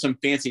didn't have some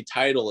fancy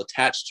title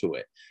attached to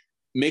it.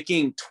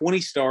 Making 20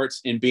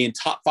 starts and being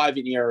top 5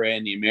 in ERA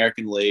in the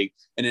American League,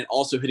 and then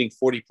also hitting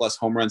 40-plus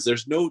home runs.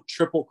 There's no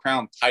Triple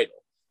Crown title.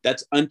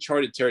 That's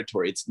uncharted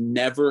territory. It's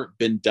never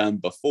been done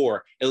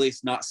before, at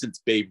least not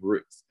since Babe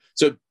Ruth.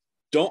 So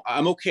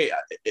I'm okay.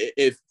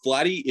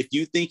 If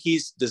you think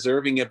he's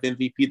deserving of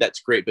MVP,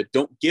 that's great, but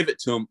don't give it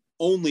to him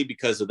only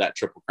because of that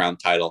Triple Crown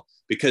title,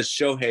 because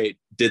Shohei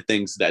did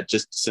things that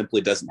just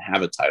simply doesn't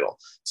have a title.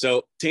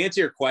 So to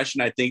answer your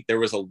question, I think there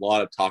was a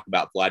lot of talk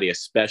about Vladdy,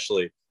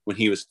 especially when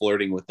he was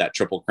flirting with that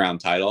Triple Crown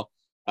title.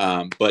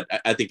 But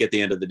I think at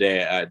the end of the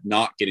day,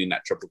 not getting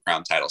that Triple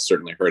Crown title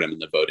certainly hurt him in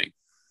the voting.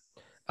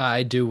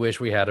 I do wish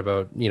we had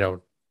about,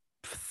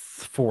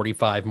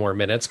 45 more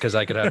minutes, because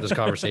I could have this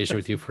conversation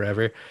with you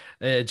forever.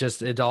 I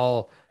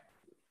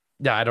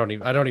don't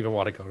even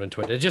want to go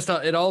into it.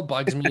 It all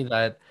bugs me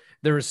that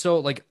there is so,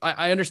 like,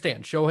 I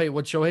understand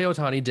what Shohei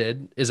Ohtani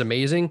did is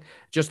amazing.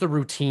 Just the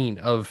routine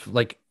of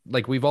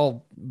like we've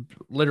all,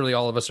 literally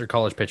all of us are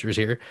college pitchers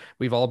here.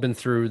 We've all been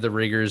through the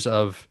rigors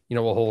of, a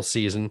whole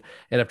season,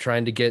 and of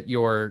trying to get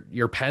your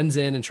pens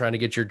in and trying to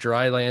get your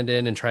dry land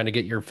in and trying to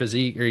get your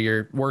physique or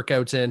your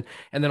workouts in.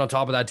 And then on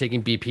top of that,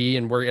 taking BP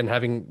and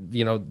having,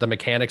 the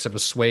mechanics of a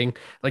swing,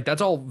 like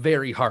that's all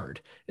very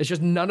hard. It's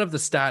just none of the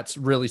stats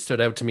really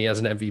stood out to me as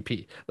an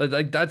MVP.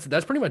 Like that's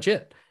pretty much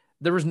it.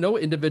 There was no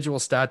individual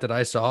stat that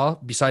I saw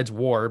besides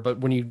WAR, but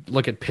when you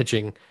look at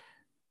pitching,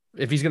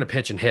 if he's going to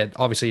pitch and hit,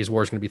 obviously his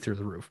WAR is going to be through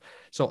the roof.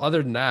 So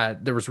other than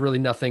that, there was really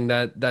nothing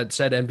that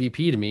said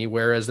MVP to me,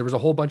 whereas there was a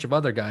whole bunch of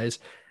other guys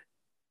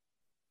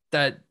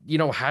that,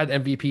 had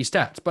MVP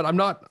stats. But I'm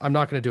not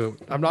going to do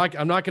it. I'm not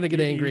going to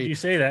get angry. You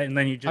say that, and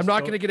then I'm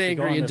not going to get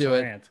angry and do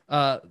it.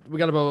 We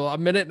got about a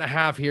minute and a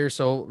half here,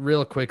 so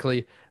real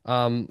quickly.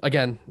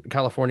 Again,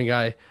 California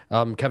guy,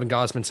 Kevin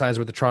Gausman signs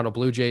with the Toronto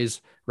Blue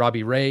Jays.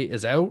 Robbie Ray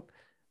is out.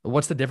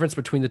 What's the difference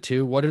between the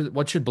two?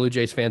 What should Blue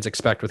Jays fans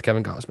expect with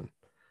Kevin Gausman?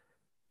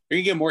 You're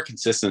going to get more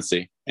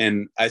consistency.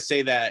 And I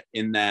say that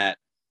in that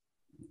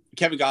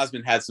Kevin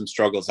Gausman had some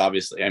struggles,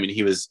 obviously. I mean,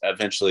 he was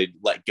eventually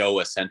let go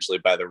essentially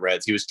by the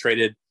Reds. He was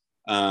traded.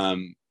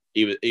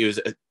 He was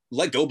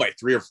let go by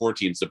 3 or 4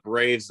 teams, the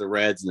Braves, the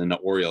Reds, and then the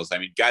Orioles. I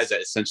mean, guys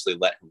that essentially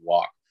let him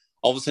walk.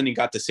 All of a sudden he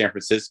got to San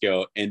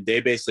Francisco, and they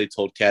basically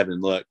told Kevin,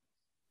 look,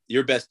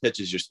 your best pitch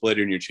is your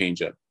splitter and your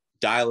changeup.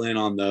 Dial in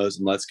on those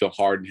and let's go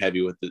hard and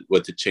heavy with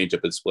the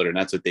changeup and splitter. And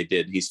that's what they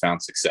did. He's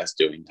found success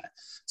doing that.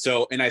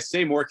 So, and I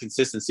say more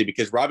consistency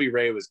because Robbie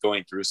Ray was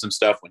going through some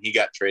stuff when he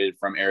got traded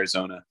from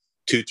Arizona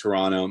to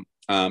Toronto,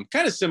 kind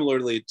of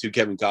similarly to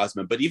Kevin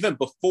Gausman. But even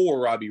before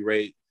Robbie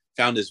Ray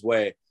found his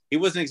way, he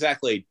wasn't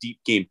exactly a deep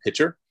game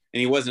pitcher,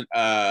 and he wasn't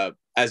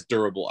as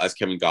durable as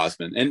Kevin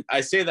Gausman. And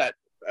I say that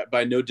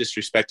by no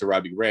disrespect to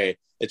Robbie Ray.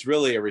 It's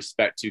really a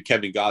respect to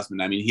Kevin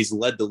Gausman. I mean, he's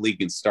led the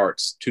league in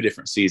starts 2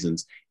 different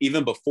seasons.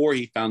 Even before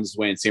he found his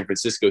way in San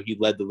Francisco, he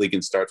led the league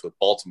in starts with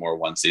Baltimore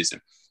 1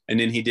 season. And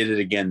then he did it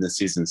again this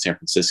season in San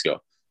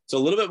Francisco. So a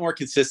little bit more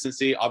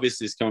consistency.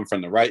 Obviously, he's coming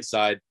from the right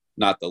side,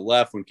 not the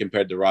left when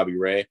compared to Robbie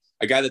Ray,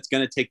 a guy that's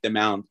going to take the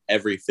mound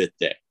every 5th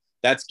day.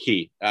 That's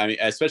key. I mean,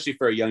 especially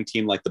for a young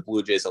team like the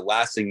Blue Jays, the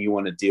last thing you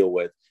want to deal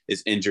with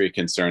is injury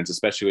concerns,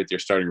 especially with your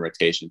starting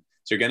rotation.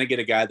 So you're going to get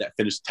a guy that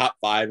finished top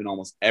 5 in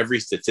almost every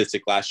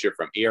statistic last year,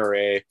 from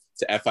ERA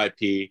to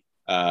FIP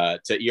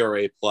to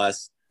ERA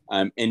plus.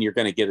 And you're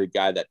going to get a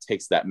guy that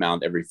takes that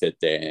mound every 5th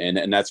day.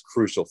 And that's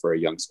crucial for a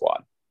young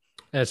squad.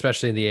 And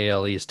especially in the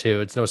AL East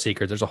too. It's no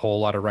secret. There's a whole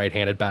lot of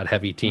right-handed bat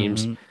heavy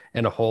teams. Mm-hmm.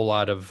 And a whole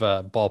lot of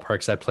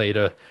ballparks that play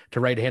to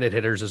right-handed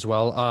hitters as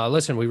well.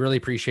 Listen, we really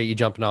appreciate you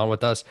jumping on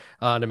with us.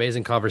 An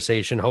amazing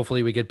conversation.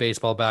 Hopefully we get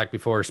baseball back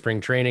before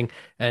spring training,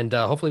 and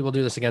hopefully we'll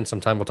do this again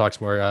sometime. We'll talk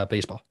some more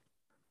baseball.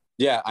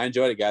 Yeah, I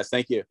enjoyed it, guys.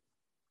 Thank you.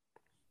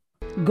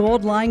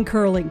 Gold Line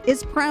Curling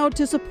is proud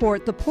to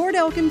support the Port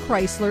Elgin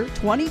Chrysler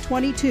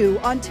 2022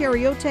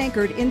 Ontario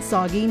Tankard in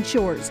Saugeen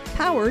Shores,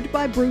 powered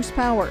by Bruce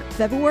Power,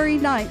 February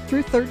 9th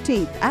through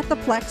 13th at the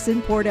Plex in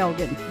Port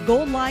Elgin.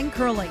 Gold Line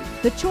Curling,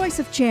 the choice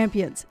of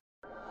champions.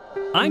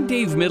 I'm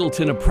Dave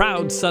Middleton, a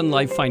proud Sun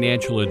Life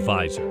financial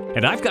advisor,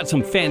 and I've got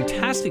some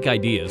fantastic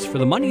ideas for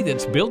the money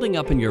that's building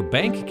up in your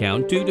bank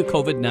account due to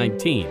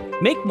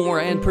COVID-19. Make more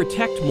and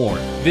protect more.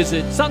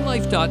 Visit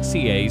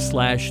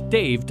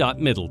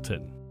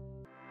sunlife.ca/dave.middleton.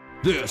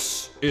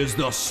 This is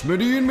the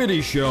Smitty and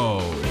Mitty Show.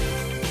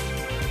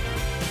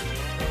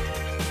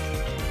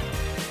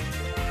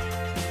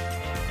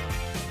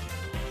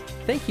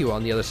 Thank you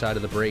on the other side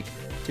of the break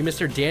to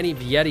Mr. Danny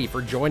Vietti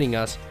for joining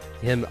us,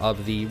 him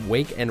of the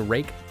Wake and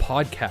Rake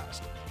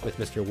Podcast with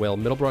Mr. Will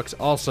Middlebrooks,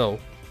 also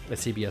a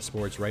CBS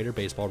Sports writer,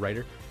 baseball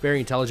writer. Very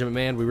intelligent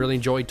man. We really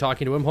enjoyed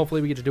talking to him.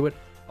 Hopefully we get to do it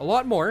a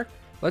lot more.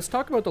 Let's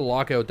talk about the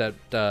lockout,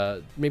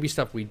 that maybe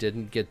stuff we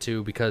didn't get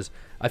to, because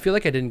I feel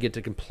like I didn't get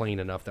to complain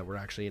enough that we're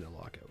actually in a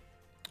lockout.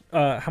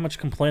 How much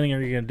complaining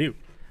are you going to do?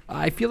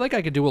 I feel like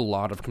I could do a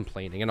lot of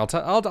complaining, and I'll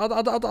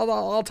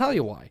tell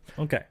you why.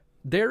 Okay.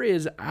 There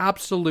is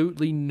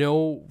absolutely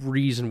no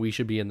reason we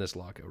should be in this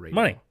lockout right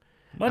now.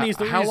 Money is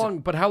the how reason. long?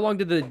 But how long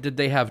did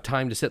they have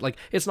time to sit? Like,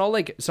 it's not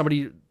like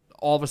somebody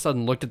all of a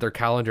sudden looked at their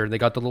calendar and they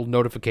got the little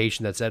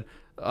notification that said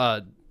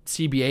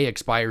CBA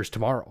expires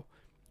tomorrow.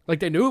 Like,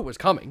 they knew it was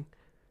coming.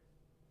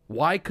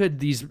 Why could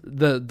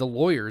the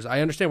lawyers? I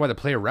understand why the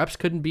player reps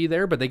couldn't be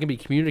there, but they can be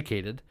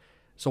communicated.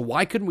 So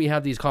why couldn't we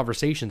have these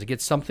conversations and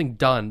get something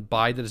done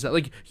by the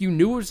like? You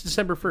knew it was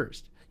December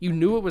 1st. You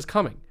knew it was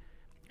coming.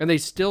 And they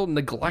still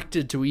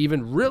neglected to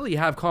even really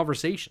have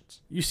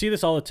conversations. You see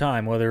this all the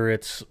time, whether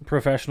it's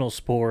professional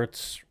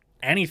sports,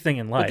 anything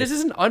in life. But this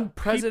is an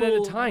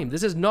unprecedented time.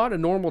 This is not a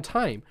normal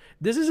time.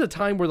 This is a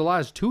time where the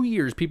last 2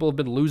 years people have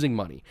been losing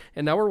money.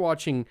 And now we're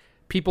watching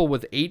people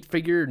with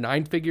 8-figure,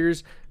 9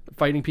 figures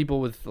fighting people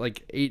with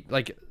like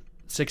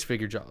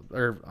 6-figure jobs.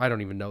 Or I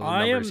don't even know the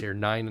numbers here,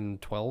 9 and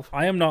 12.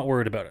 I am not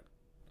worried about it.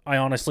 I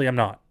honestly am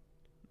not.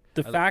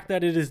 The fact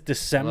that it is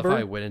December. I love how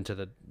I went into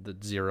the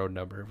zero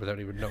number without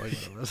even knowing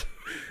what it was.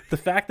 The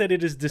fact that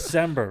it is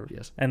December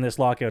yes. and this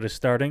lockout is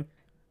starting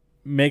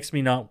makes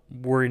me not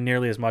worry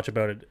nearly as much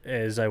about it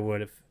as I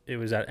would if it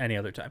was at any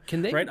other time.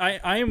 Can they? Right?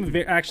 I am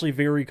actually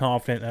very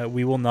confident that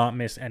we will not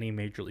miss any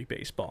Major League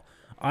Baseball.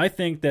 I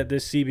think that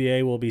this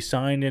CBA will be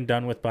signed and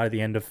done with by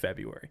the end of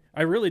February.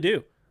 I really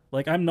do.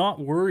 Like, I'm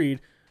not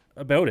worried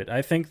about it.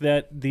 I think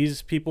that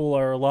these people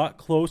are a lot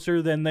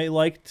closer than they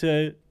like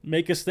to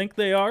make us think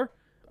they are.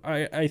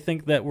 I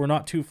think that we're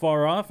not too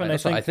far off, and I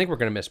think we're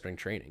going to miss spring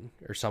training,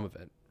 or some of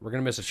it. We're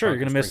going to miss a sure. chunk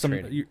You're going to miss some.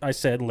 Training. I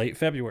said late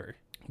February,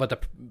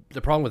 but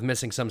the problem with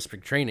missing some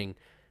spring training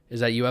is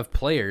that you have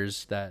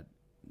players that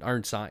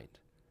aren't signed.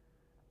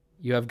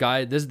 You have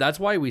guys.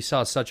 That's why we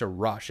saw such a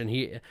rush, and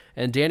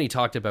Danny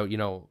talked about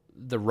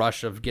the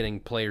rush of getting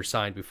players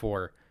signed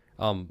before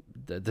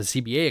the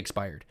CBA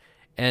expired,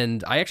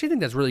 and I actually think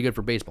that's really good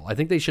for baseball. I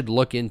think they should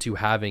look into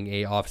having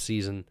a off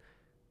season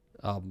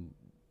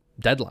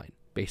deadline.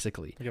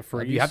 Basically,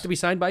 like you have to be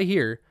signed by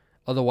here,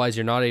 otherwise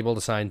you're not able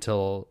to sign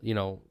till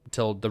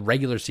the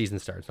regular season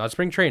starts, not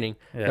spring training,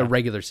 the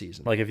regular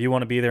season. Like, if you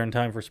want to be there in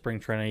time for spring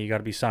training, you got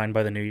to be signed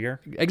by the new year.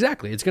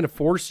 Exactly, it's going to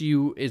force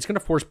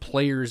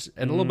players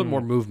and a little bit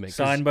more movement.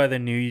 Signed by the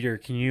new year.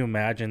 Can you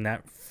imagine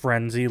that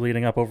frenzy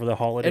leading up over the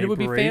holiday? And it would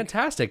break? be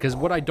fantastic, because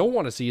what I don't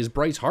want to see is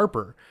Bryce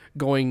Harper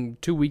going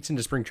 2 weeks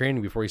into spring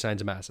training before he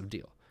signs a massive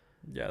deal.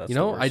 Yeah, that's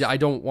the worst. I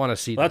don't want to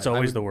see that. That's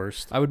always the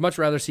worst. I would much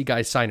rather see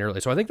guys sign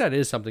early. So I think that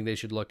is something they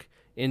should look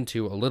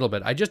into a little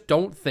bit. I just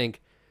don't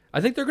think...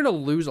 I think they're going to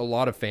lose a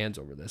lot of fans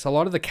over this. A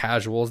lot of the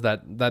casuals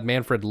that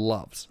Manfred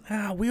loves.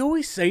 We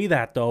always say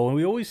that, though. And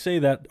we always say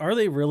that. Are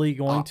they really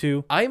going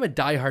to? I am a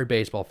diehard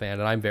baseball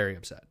fan, and I'm very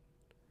upset.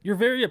 You're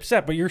very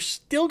upset, but you're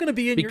still going to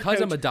be in your couch.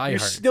 Because I'm a diehard. You're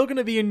still going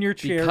to be in your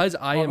chair. Because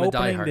I am a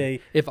diehard. Day.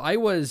 If I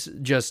was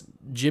just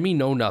Jimmy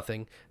Know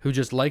Nothing, who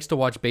just likes to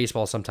watch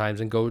baseball sometimes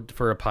and go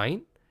for a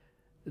pint,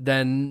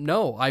 then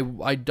no, I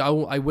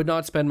would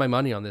not spend my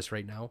money on this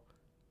right now.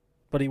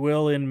 But he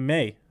will in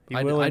May.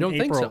 I don't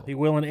think so. He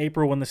will in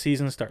April when the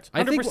season starts.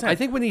 100%. I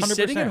think when he's 100%.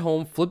 sitting at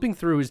home flipping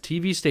through his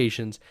TV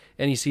stations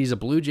and he sees a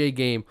Blue Jay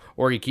game,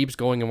 or he keeps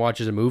going and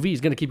watches a movie,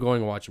 he's going to keep going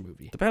and watch a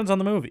movie. Depends on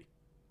the movie.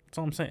 That's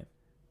all I'm saying.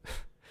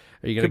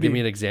 Are you going to give me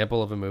an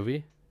example of a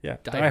movie? Yeah,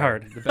 Die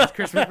Hard. The best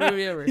Christmas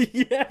movie ever.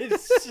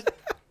 Yes.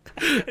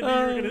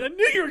 I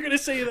knew you were going to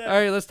say that. All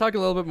right, let's talk a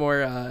little bit more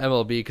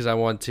MLB, because I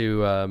want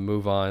to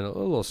move on. A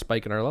little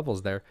spike in our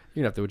levels there.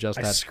 You're going to have to adjust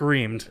that. I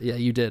screamed. Yeah,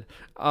 you did.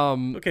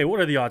 Okay, what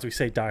are the odds we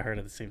say Die Hard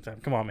at the same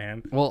time? Come on,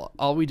 man. Well,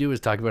 all we do is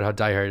talk about how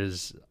Die Hard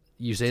is...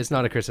 You say it's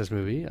not a Christmas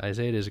movie. I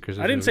say it is a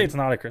Christmas movie. I didn't say it's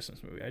not a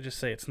Christmas movie. I just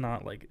say it's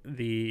not like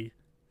the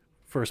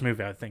first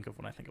movie I think of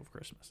when I think of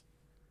Christmas.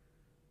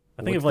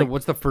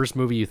 What's the first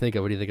movie you think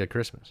of? What do you think of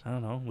Christmas? I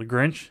don't know. The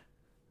Grinch?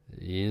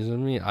 You know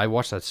me. I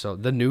watched that. So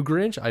the new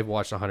Grinch, I've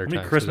watched 100 times. How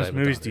many Christmas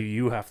movies do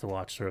you have to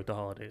watch throughout the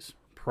holidays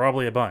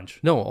Probably a bunch.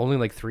 No, only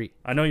like 3.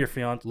 I know your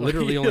fiance.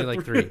 Literally only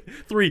like 3.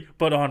 3,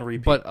 but on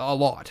repeat. But a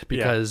lot,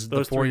 because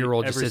the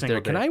 4-year-old just sits there.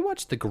 Day. Can I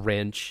watch The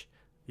Grinch?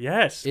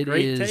 Yes,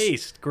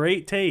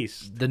 great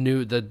taste.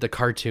 The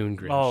cartoon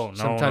Grinch. Oh, no,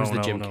 Sometimes no,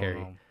 the Jim no, Carrey.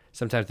 no.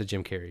 Sometimes the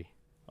Jim Carrey.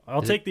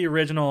 I'll take the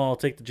original. I'll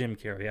take the Jim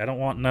Carrey. I don't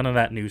want none of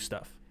that new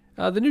stuff.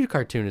 The new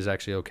cartoon is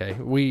actually okay.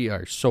 We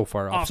are so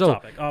far off.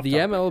 Topic. The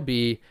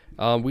MLB,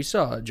 we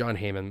saw John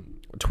Heyman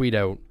tweet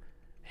out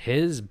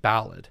his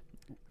ballot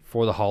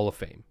for the Hall of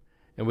Fame.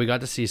 And we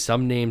got to see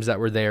some names that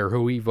were there,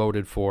 who he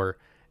voted for.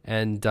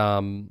 And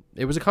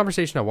it was a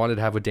conversation I wanted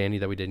to have with Danny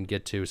that we didn't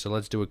get to. So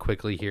let's do it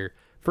quickly here.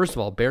 First of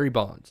all, Barry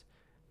Bonds.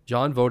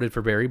 John voted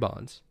for Barry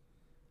Bonds.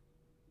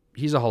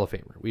 He's a Hall of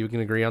Famer. We can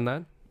agree on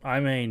that?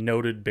 I'm a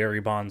noted Barry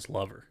Bonds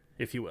lover,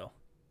 if you will.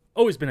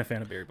 Always been a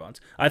fan of Barry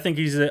Bonds. I think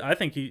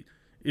he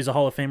is a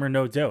Hall of Famer,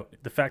 no doubt.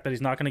 The fact that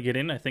he's not going to get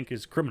in, I think,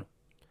 is criminal.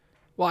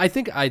 Well, I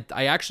think I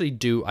actually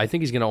do. I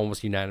think he's going to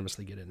almost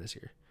unanimously get in this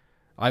year.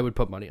 I would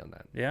put money on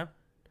that. Yeah?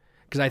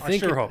 Because I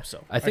sure hope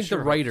so. I think the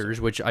writers,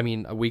 which, I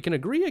mean, we can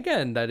agree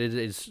again that it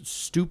is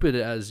stupid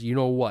as you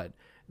know what,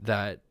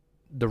 that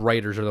the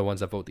writers are the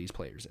ones that vote these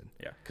players in.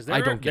 Yeah, because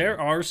there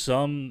are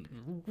some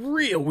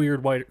real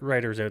weird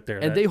writers out there.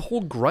 And they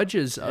hold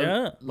grudges.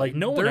 Like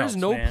no one else, There is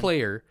no man.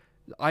 player.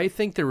 I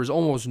think there was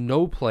almost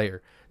no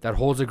player that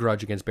holds a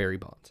grudge against Barry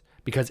Bonds.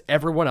 Because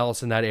everyone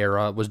else in that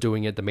era was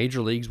doing it. The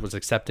major leagues was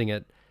accepting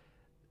it.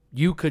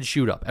 You could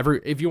shoot up.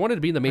 If you wanted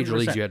to be in the major 100%.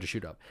 leagues, you had to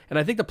shoot up. And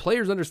I think the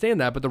players understand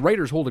that, but the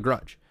writers hold a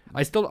grudge.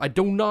 I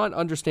do not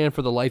understand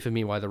for the life of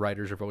me why the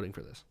writers are voting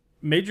for this.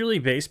 Major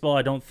League Baseball,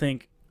 I don't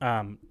think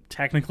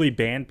technically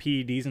banned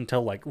PEDs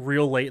until like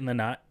real late in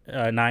the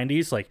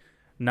 90s, like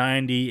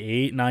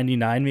 98,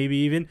 99 maybe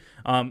even.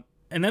 And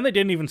then they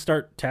didn't even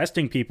start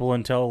testing people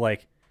until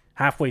like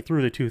halfway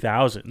through the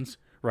 2000s,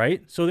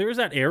 right? So there was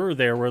that error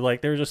there where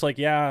like they're just like,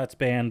 yeah, it's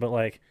banned, but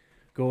like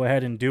go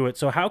ahead and do it.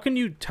 So how can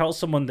you tell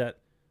someone that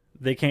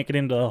they can't get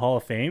into the Hall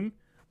of Fame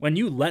when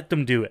you let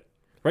them do it,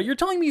 right? You're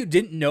telling me you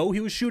didn't know he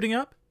was shooting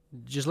up?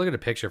 Just look at a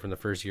picture from the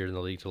first year in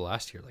the league to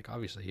last year. Like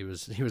obviously he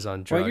was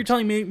on drugs. Right, you're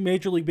telling me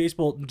Major League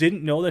Baseball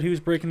didn't know that he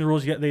was breaking the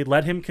rules, yet they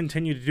let him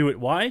continue to do it.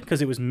 Why?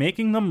 Because it was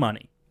making them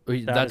money.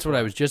 That's what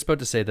I was just about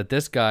to say, that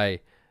this guy,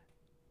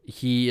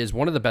 he is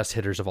one of the best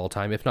hitters of all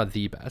time, if not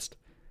the best.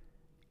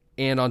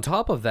 And on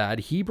top of that,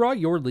 he brought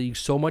your league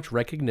so much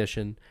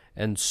recognition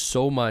and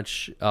so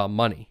much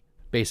money,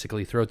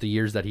 basically, throughout the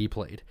years that he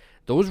played.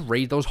 Those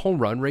home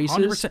run races...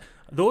 100%.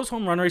 Those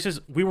home run races,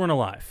 we weren't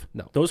alive.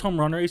 No. Those home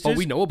run races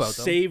we know about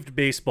them. Saved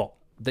baseball.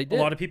 They did.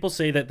 A lot of people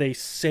say that they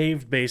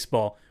saved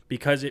baseball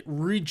because it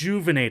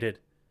rejuvenated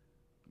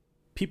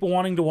people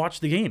wanting to watch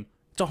the game.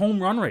 It's a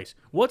home run race.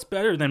 What's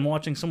better than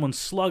watching someone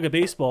slug a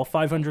baseball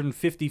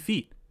 550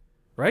 feet,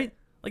 right?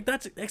 Like,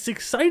 that's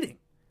exciting.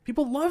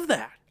 People love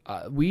that.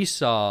 We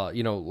saw,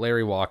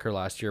 Larry Walker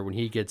last year when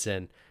he gets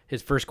in,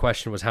 his first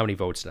question was, how many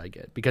votes did I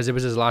get? Because it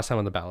was his last time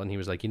on the ballot, and he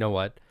was like, you know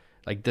what?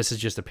 Like, this is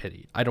just a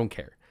pity. I don't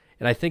care.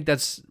 And I think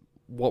that's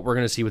what we're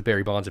going to see with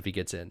Barry Bonds if he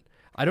gets in.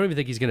 I don't even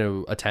think he's going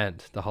to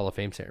attend the Hall of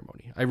Fame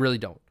ceremony. I really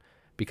don't.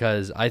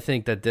 Because I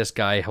think that this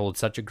guy holds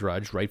such a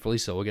grudge, rightfully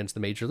so, against the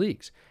major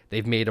leagues.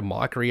 They've made a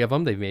mockery of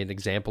him. They've made an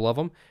example of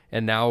him.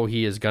 And now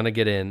he is going to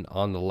get in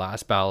on the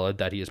last ballot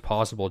that he is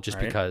possible just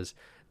because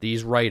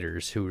these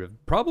writers, who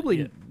have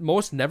probably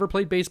most never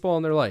played baseball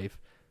in their life,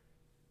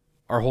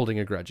 are holding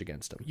a grudge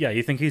against him. Yeah,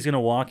 you think he's going to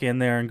walk in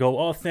there and go,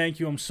 oh, thank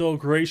you, I'm so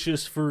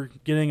gracious for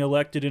getting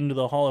elected into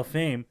the Hall of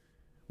Fame,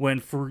 when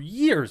for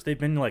years they've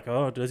been like,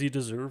 oh, does he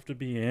deserve to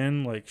be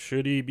in? Like,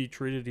 should he be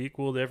treated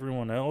equal to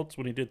everyone else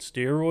when he did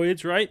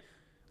steroids, right?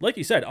 Like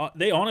you said,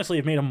 they honestly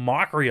have made a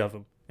mockery of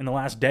him in the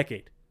last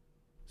decade,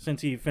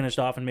 since he finished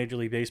off in Major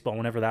League Baseball,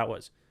 whenever that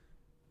was.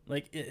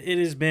 Like, it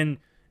has been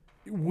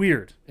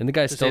weird. And the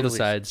guy still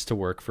decides to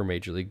work for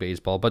Major League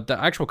Baseball. But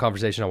the actual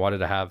conversation I wanted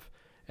to have,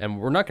 and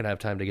we're not going to have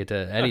time to get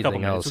to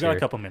anything else here. We got a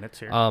couple minutes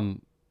here.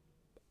 On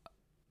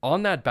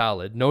that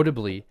ballot,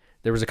 notably,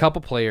 there was a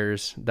couple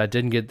players that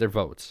didn't get their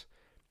votes.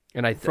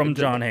 And from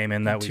John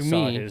Heyman that we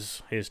saw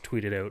his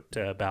tweeted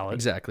out ballot.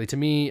 Exactly. To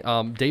me,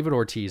 David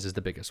Ortiz is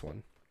the biggest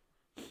one.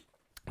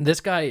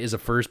 This guy is a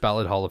first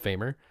ballot Hall of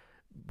Famer,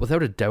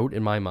 without a doubt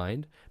in my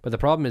mind. But the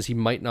problem is he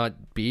might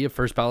not be a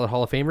first ballot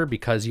Hall of Famer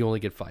because you only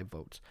get 5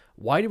 votes.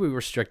 Why do we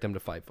restrict them to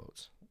 5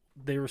 votes?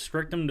 They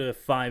restrict them to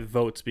 5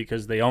 votes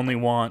because they only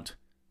want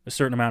a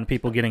certain amount of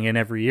people getting in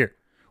every year,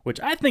 which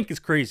I think is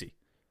crazy,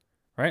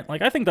 right?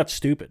 Like, I think that's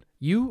stupid.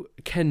 You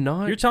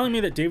cannot... You're telling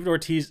me that David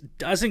Ortiz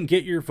doesn't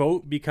get your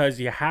vote because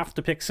you have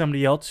to pick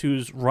somebody else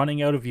who's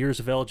running out of years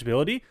of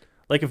eligibility?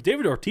 Like, if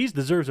David Ortiz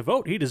deserves a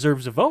vote, he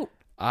deserves a vote.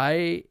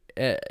 Right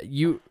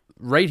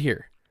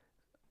here,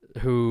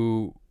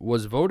 who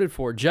was voted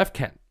for, Jeff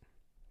Kent,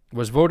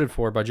 was voted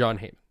for by John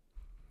Heyman.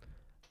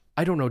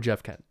 I don't know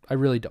Jeff Kent. I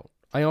really don't.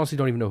 I honestly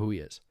don't even know who he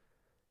is.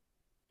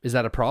 Is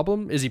that a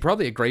problem? Is he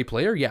probably a great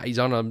player? Yeah, he's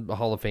on a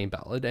Hall of Fame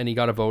ballot, and he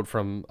got a vote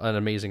from an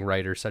amazing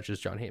writer such as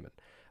John Heyman.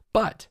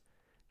 But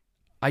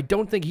I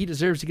don't think he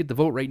deserves to get the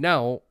vote right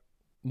now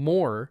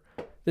more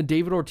than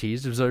David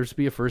Ortiz deserves to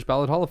be a first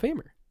ballot Hall of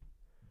Famer.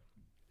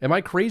 Am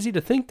I crazy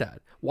to think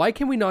that? Why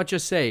can we not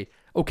just say,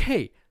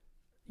 okay,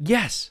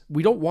 yes,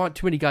 we don't want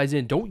too many guys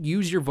in. Don't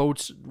use your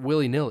votes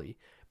willy-nilly.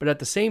 But at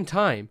the same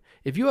time,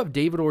 if you have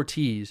David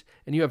Ortiz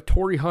and you have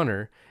Torrey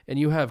Hunter and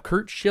you have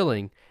Curt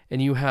Schilling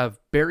and you have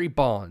Barry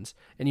Bonds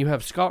and you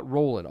have Scott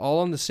Rowland all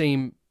on the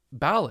same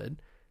ballot,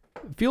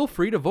 feel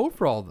free to vote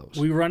for all those.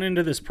 We run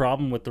into this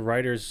problem with the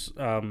writers.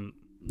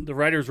 The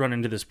writers run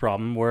into this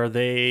problem where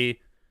they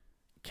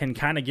can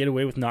kind of get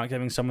away with not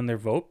giving someone their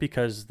vote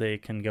because they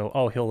can go,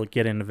 oh, he'll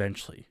get in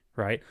eventually,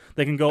 right?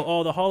 They can go,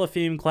 oh, the Hall of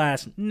Fame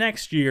class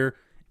next year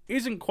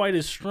isn't quite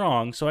as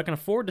strong, so I can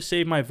afford to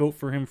save my vote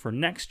for him for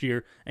next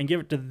year and give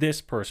it to this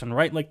person,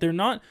 right? Like, they're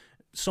not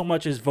so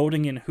much as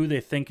voting in who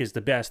they think is the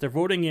best. They're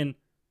voting in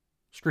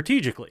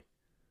strategically,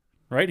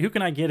 right? Who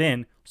can I get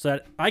in so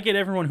that I get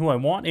everyone who I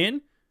want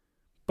in,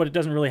 but it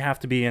doesn't really have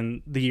to be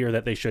in the year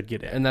that they should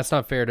get in. And that's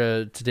not fair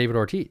to David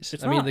Ortiz.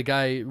 I mean, the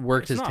guy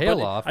worked his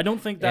tail off. I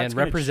don't think that's and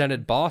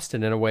represented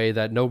Boston in a way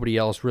that nobody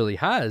else really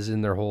has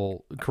in their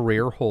whole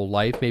career, whole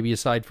life, maybe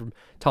aside from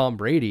Tom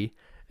Brady.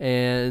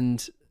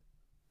 And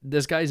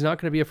this guy's not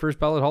going to be a first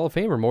ballot Hall of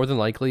Famer, more than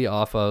likely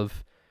off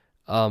of,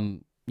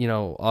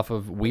 off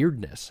of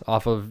weirdness,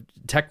 off of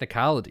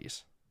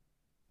technicalities.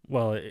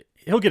 Well,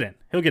 he'll get in.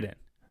 He'll get in.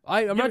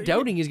 I'm not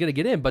doubting he's going to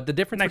get in, but the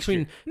difference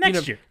between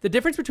next year, the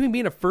difference between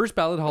being a first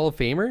ballot Hall of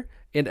Famer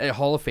and a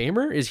Hall of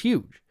Famer is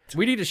huge. So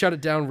we need to shut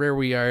it down where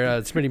we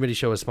are. The Smitty Mitty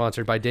Show is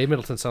sponsored by Dave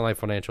Middleton Sun Life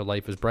Financial.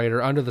 Life is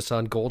brighter under the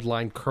sun. Gold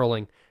Line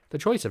Curling, the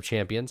choice of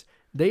champions.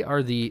 They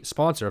are the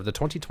sponsor of the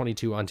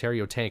 2022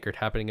 Ontario Tankard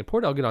happening in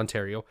Port Elgin,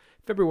 Ontario,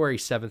 February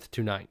 7th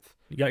to 9th.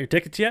 You got your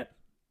tickets yet?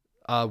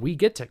 We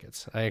get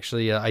tickets. I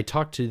actually, I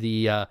talked to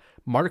the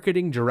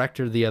marketing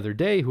director the other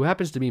day, who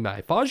happens to be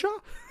my Faja,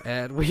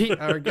 and we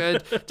are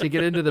good to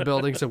get into the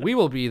building, so we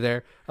will be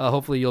there.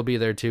 Hopefully you'll be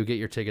there too. Get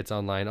your tickets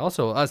online.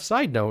 Also, a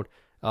side note,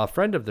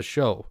 friend of the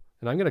show,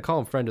 and I'm going to call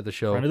him friend of the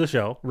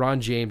show.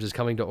 Ron James is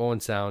coming to Owen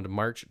Sound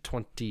March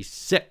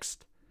 26th.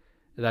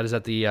 That is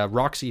at the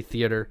Roxy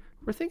Theater.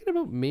 We're thinking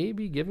about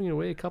maybe giving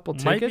away a couple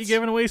tickets. Might be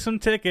giving away some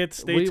tickets.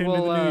 Stay tuned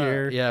to the new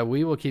year. Yeah,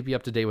 we will keep you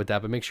up to date with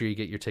that, but make sure you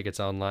get your tickets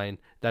online.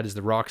 That is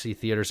the Roxy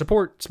Theater.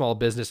 Support small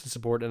business and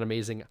support an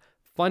amazing,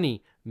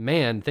 funny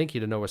man. Thank you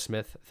to Noah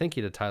Smith. Thank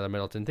you to Tyler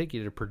Middleton. Thank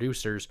you to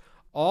producers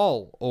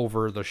all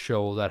over the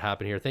show that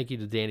happened here. Thank you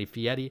to Danny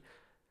Vietti,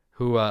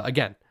 who,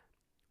 again,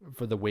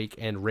 for the Wake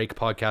and Rake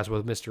podcast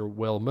with Mr.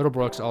 Will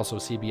Middlebrooks, also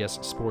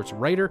CBS sports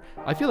writer.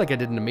 I feel like I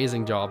did an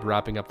amazing job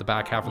wrapping up the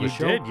back half of the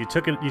show. You did. You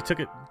took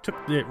it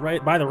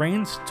right by the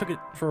reins, took it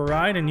for a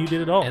ride, and you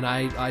did it all. And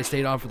I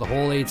stayed on for the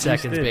whole 8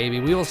 seconds, baby.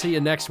 We will see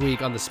you next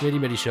week on the Smitty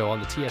Mitty Show on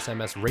the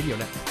TSMS Radio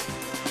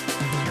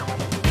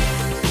Network.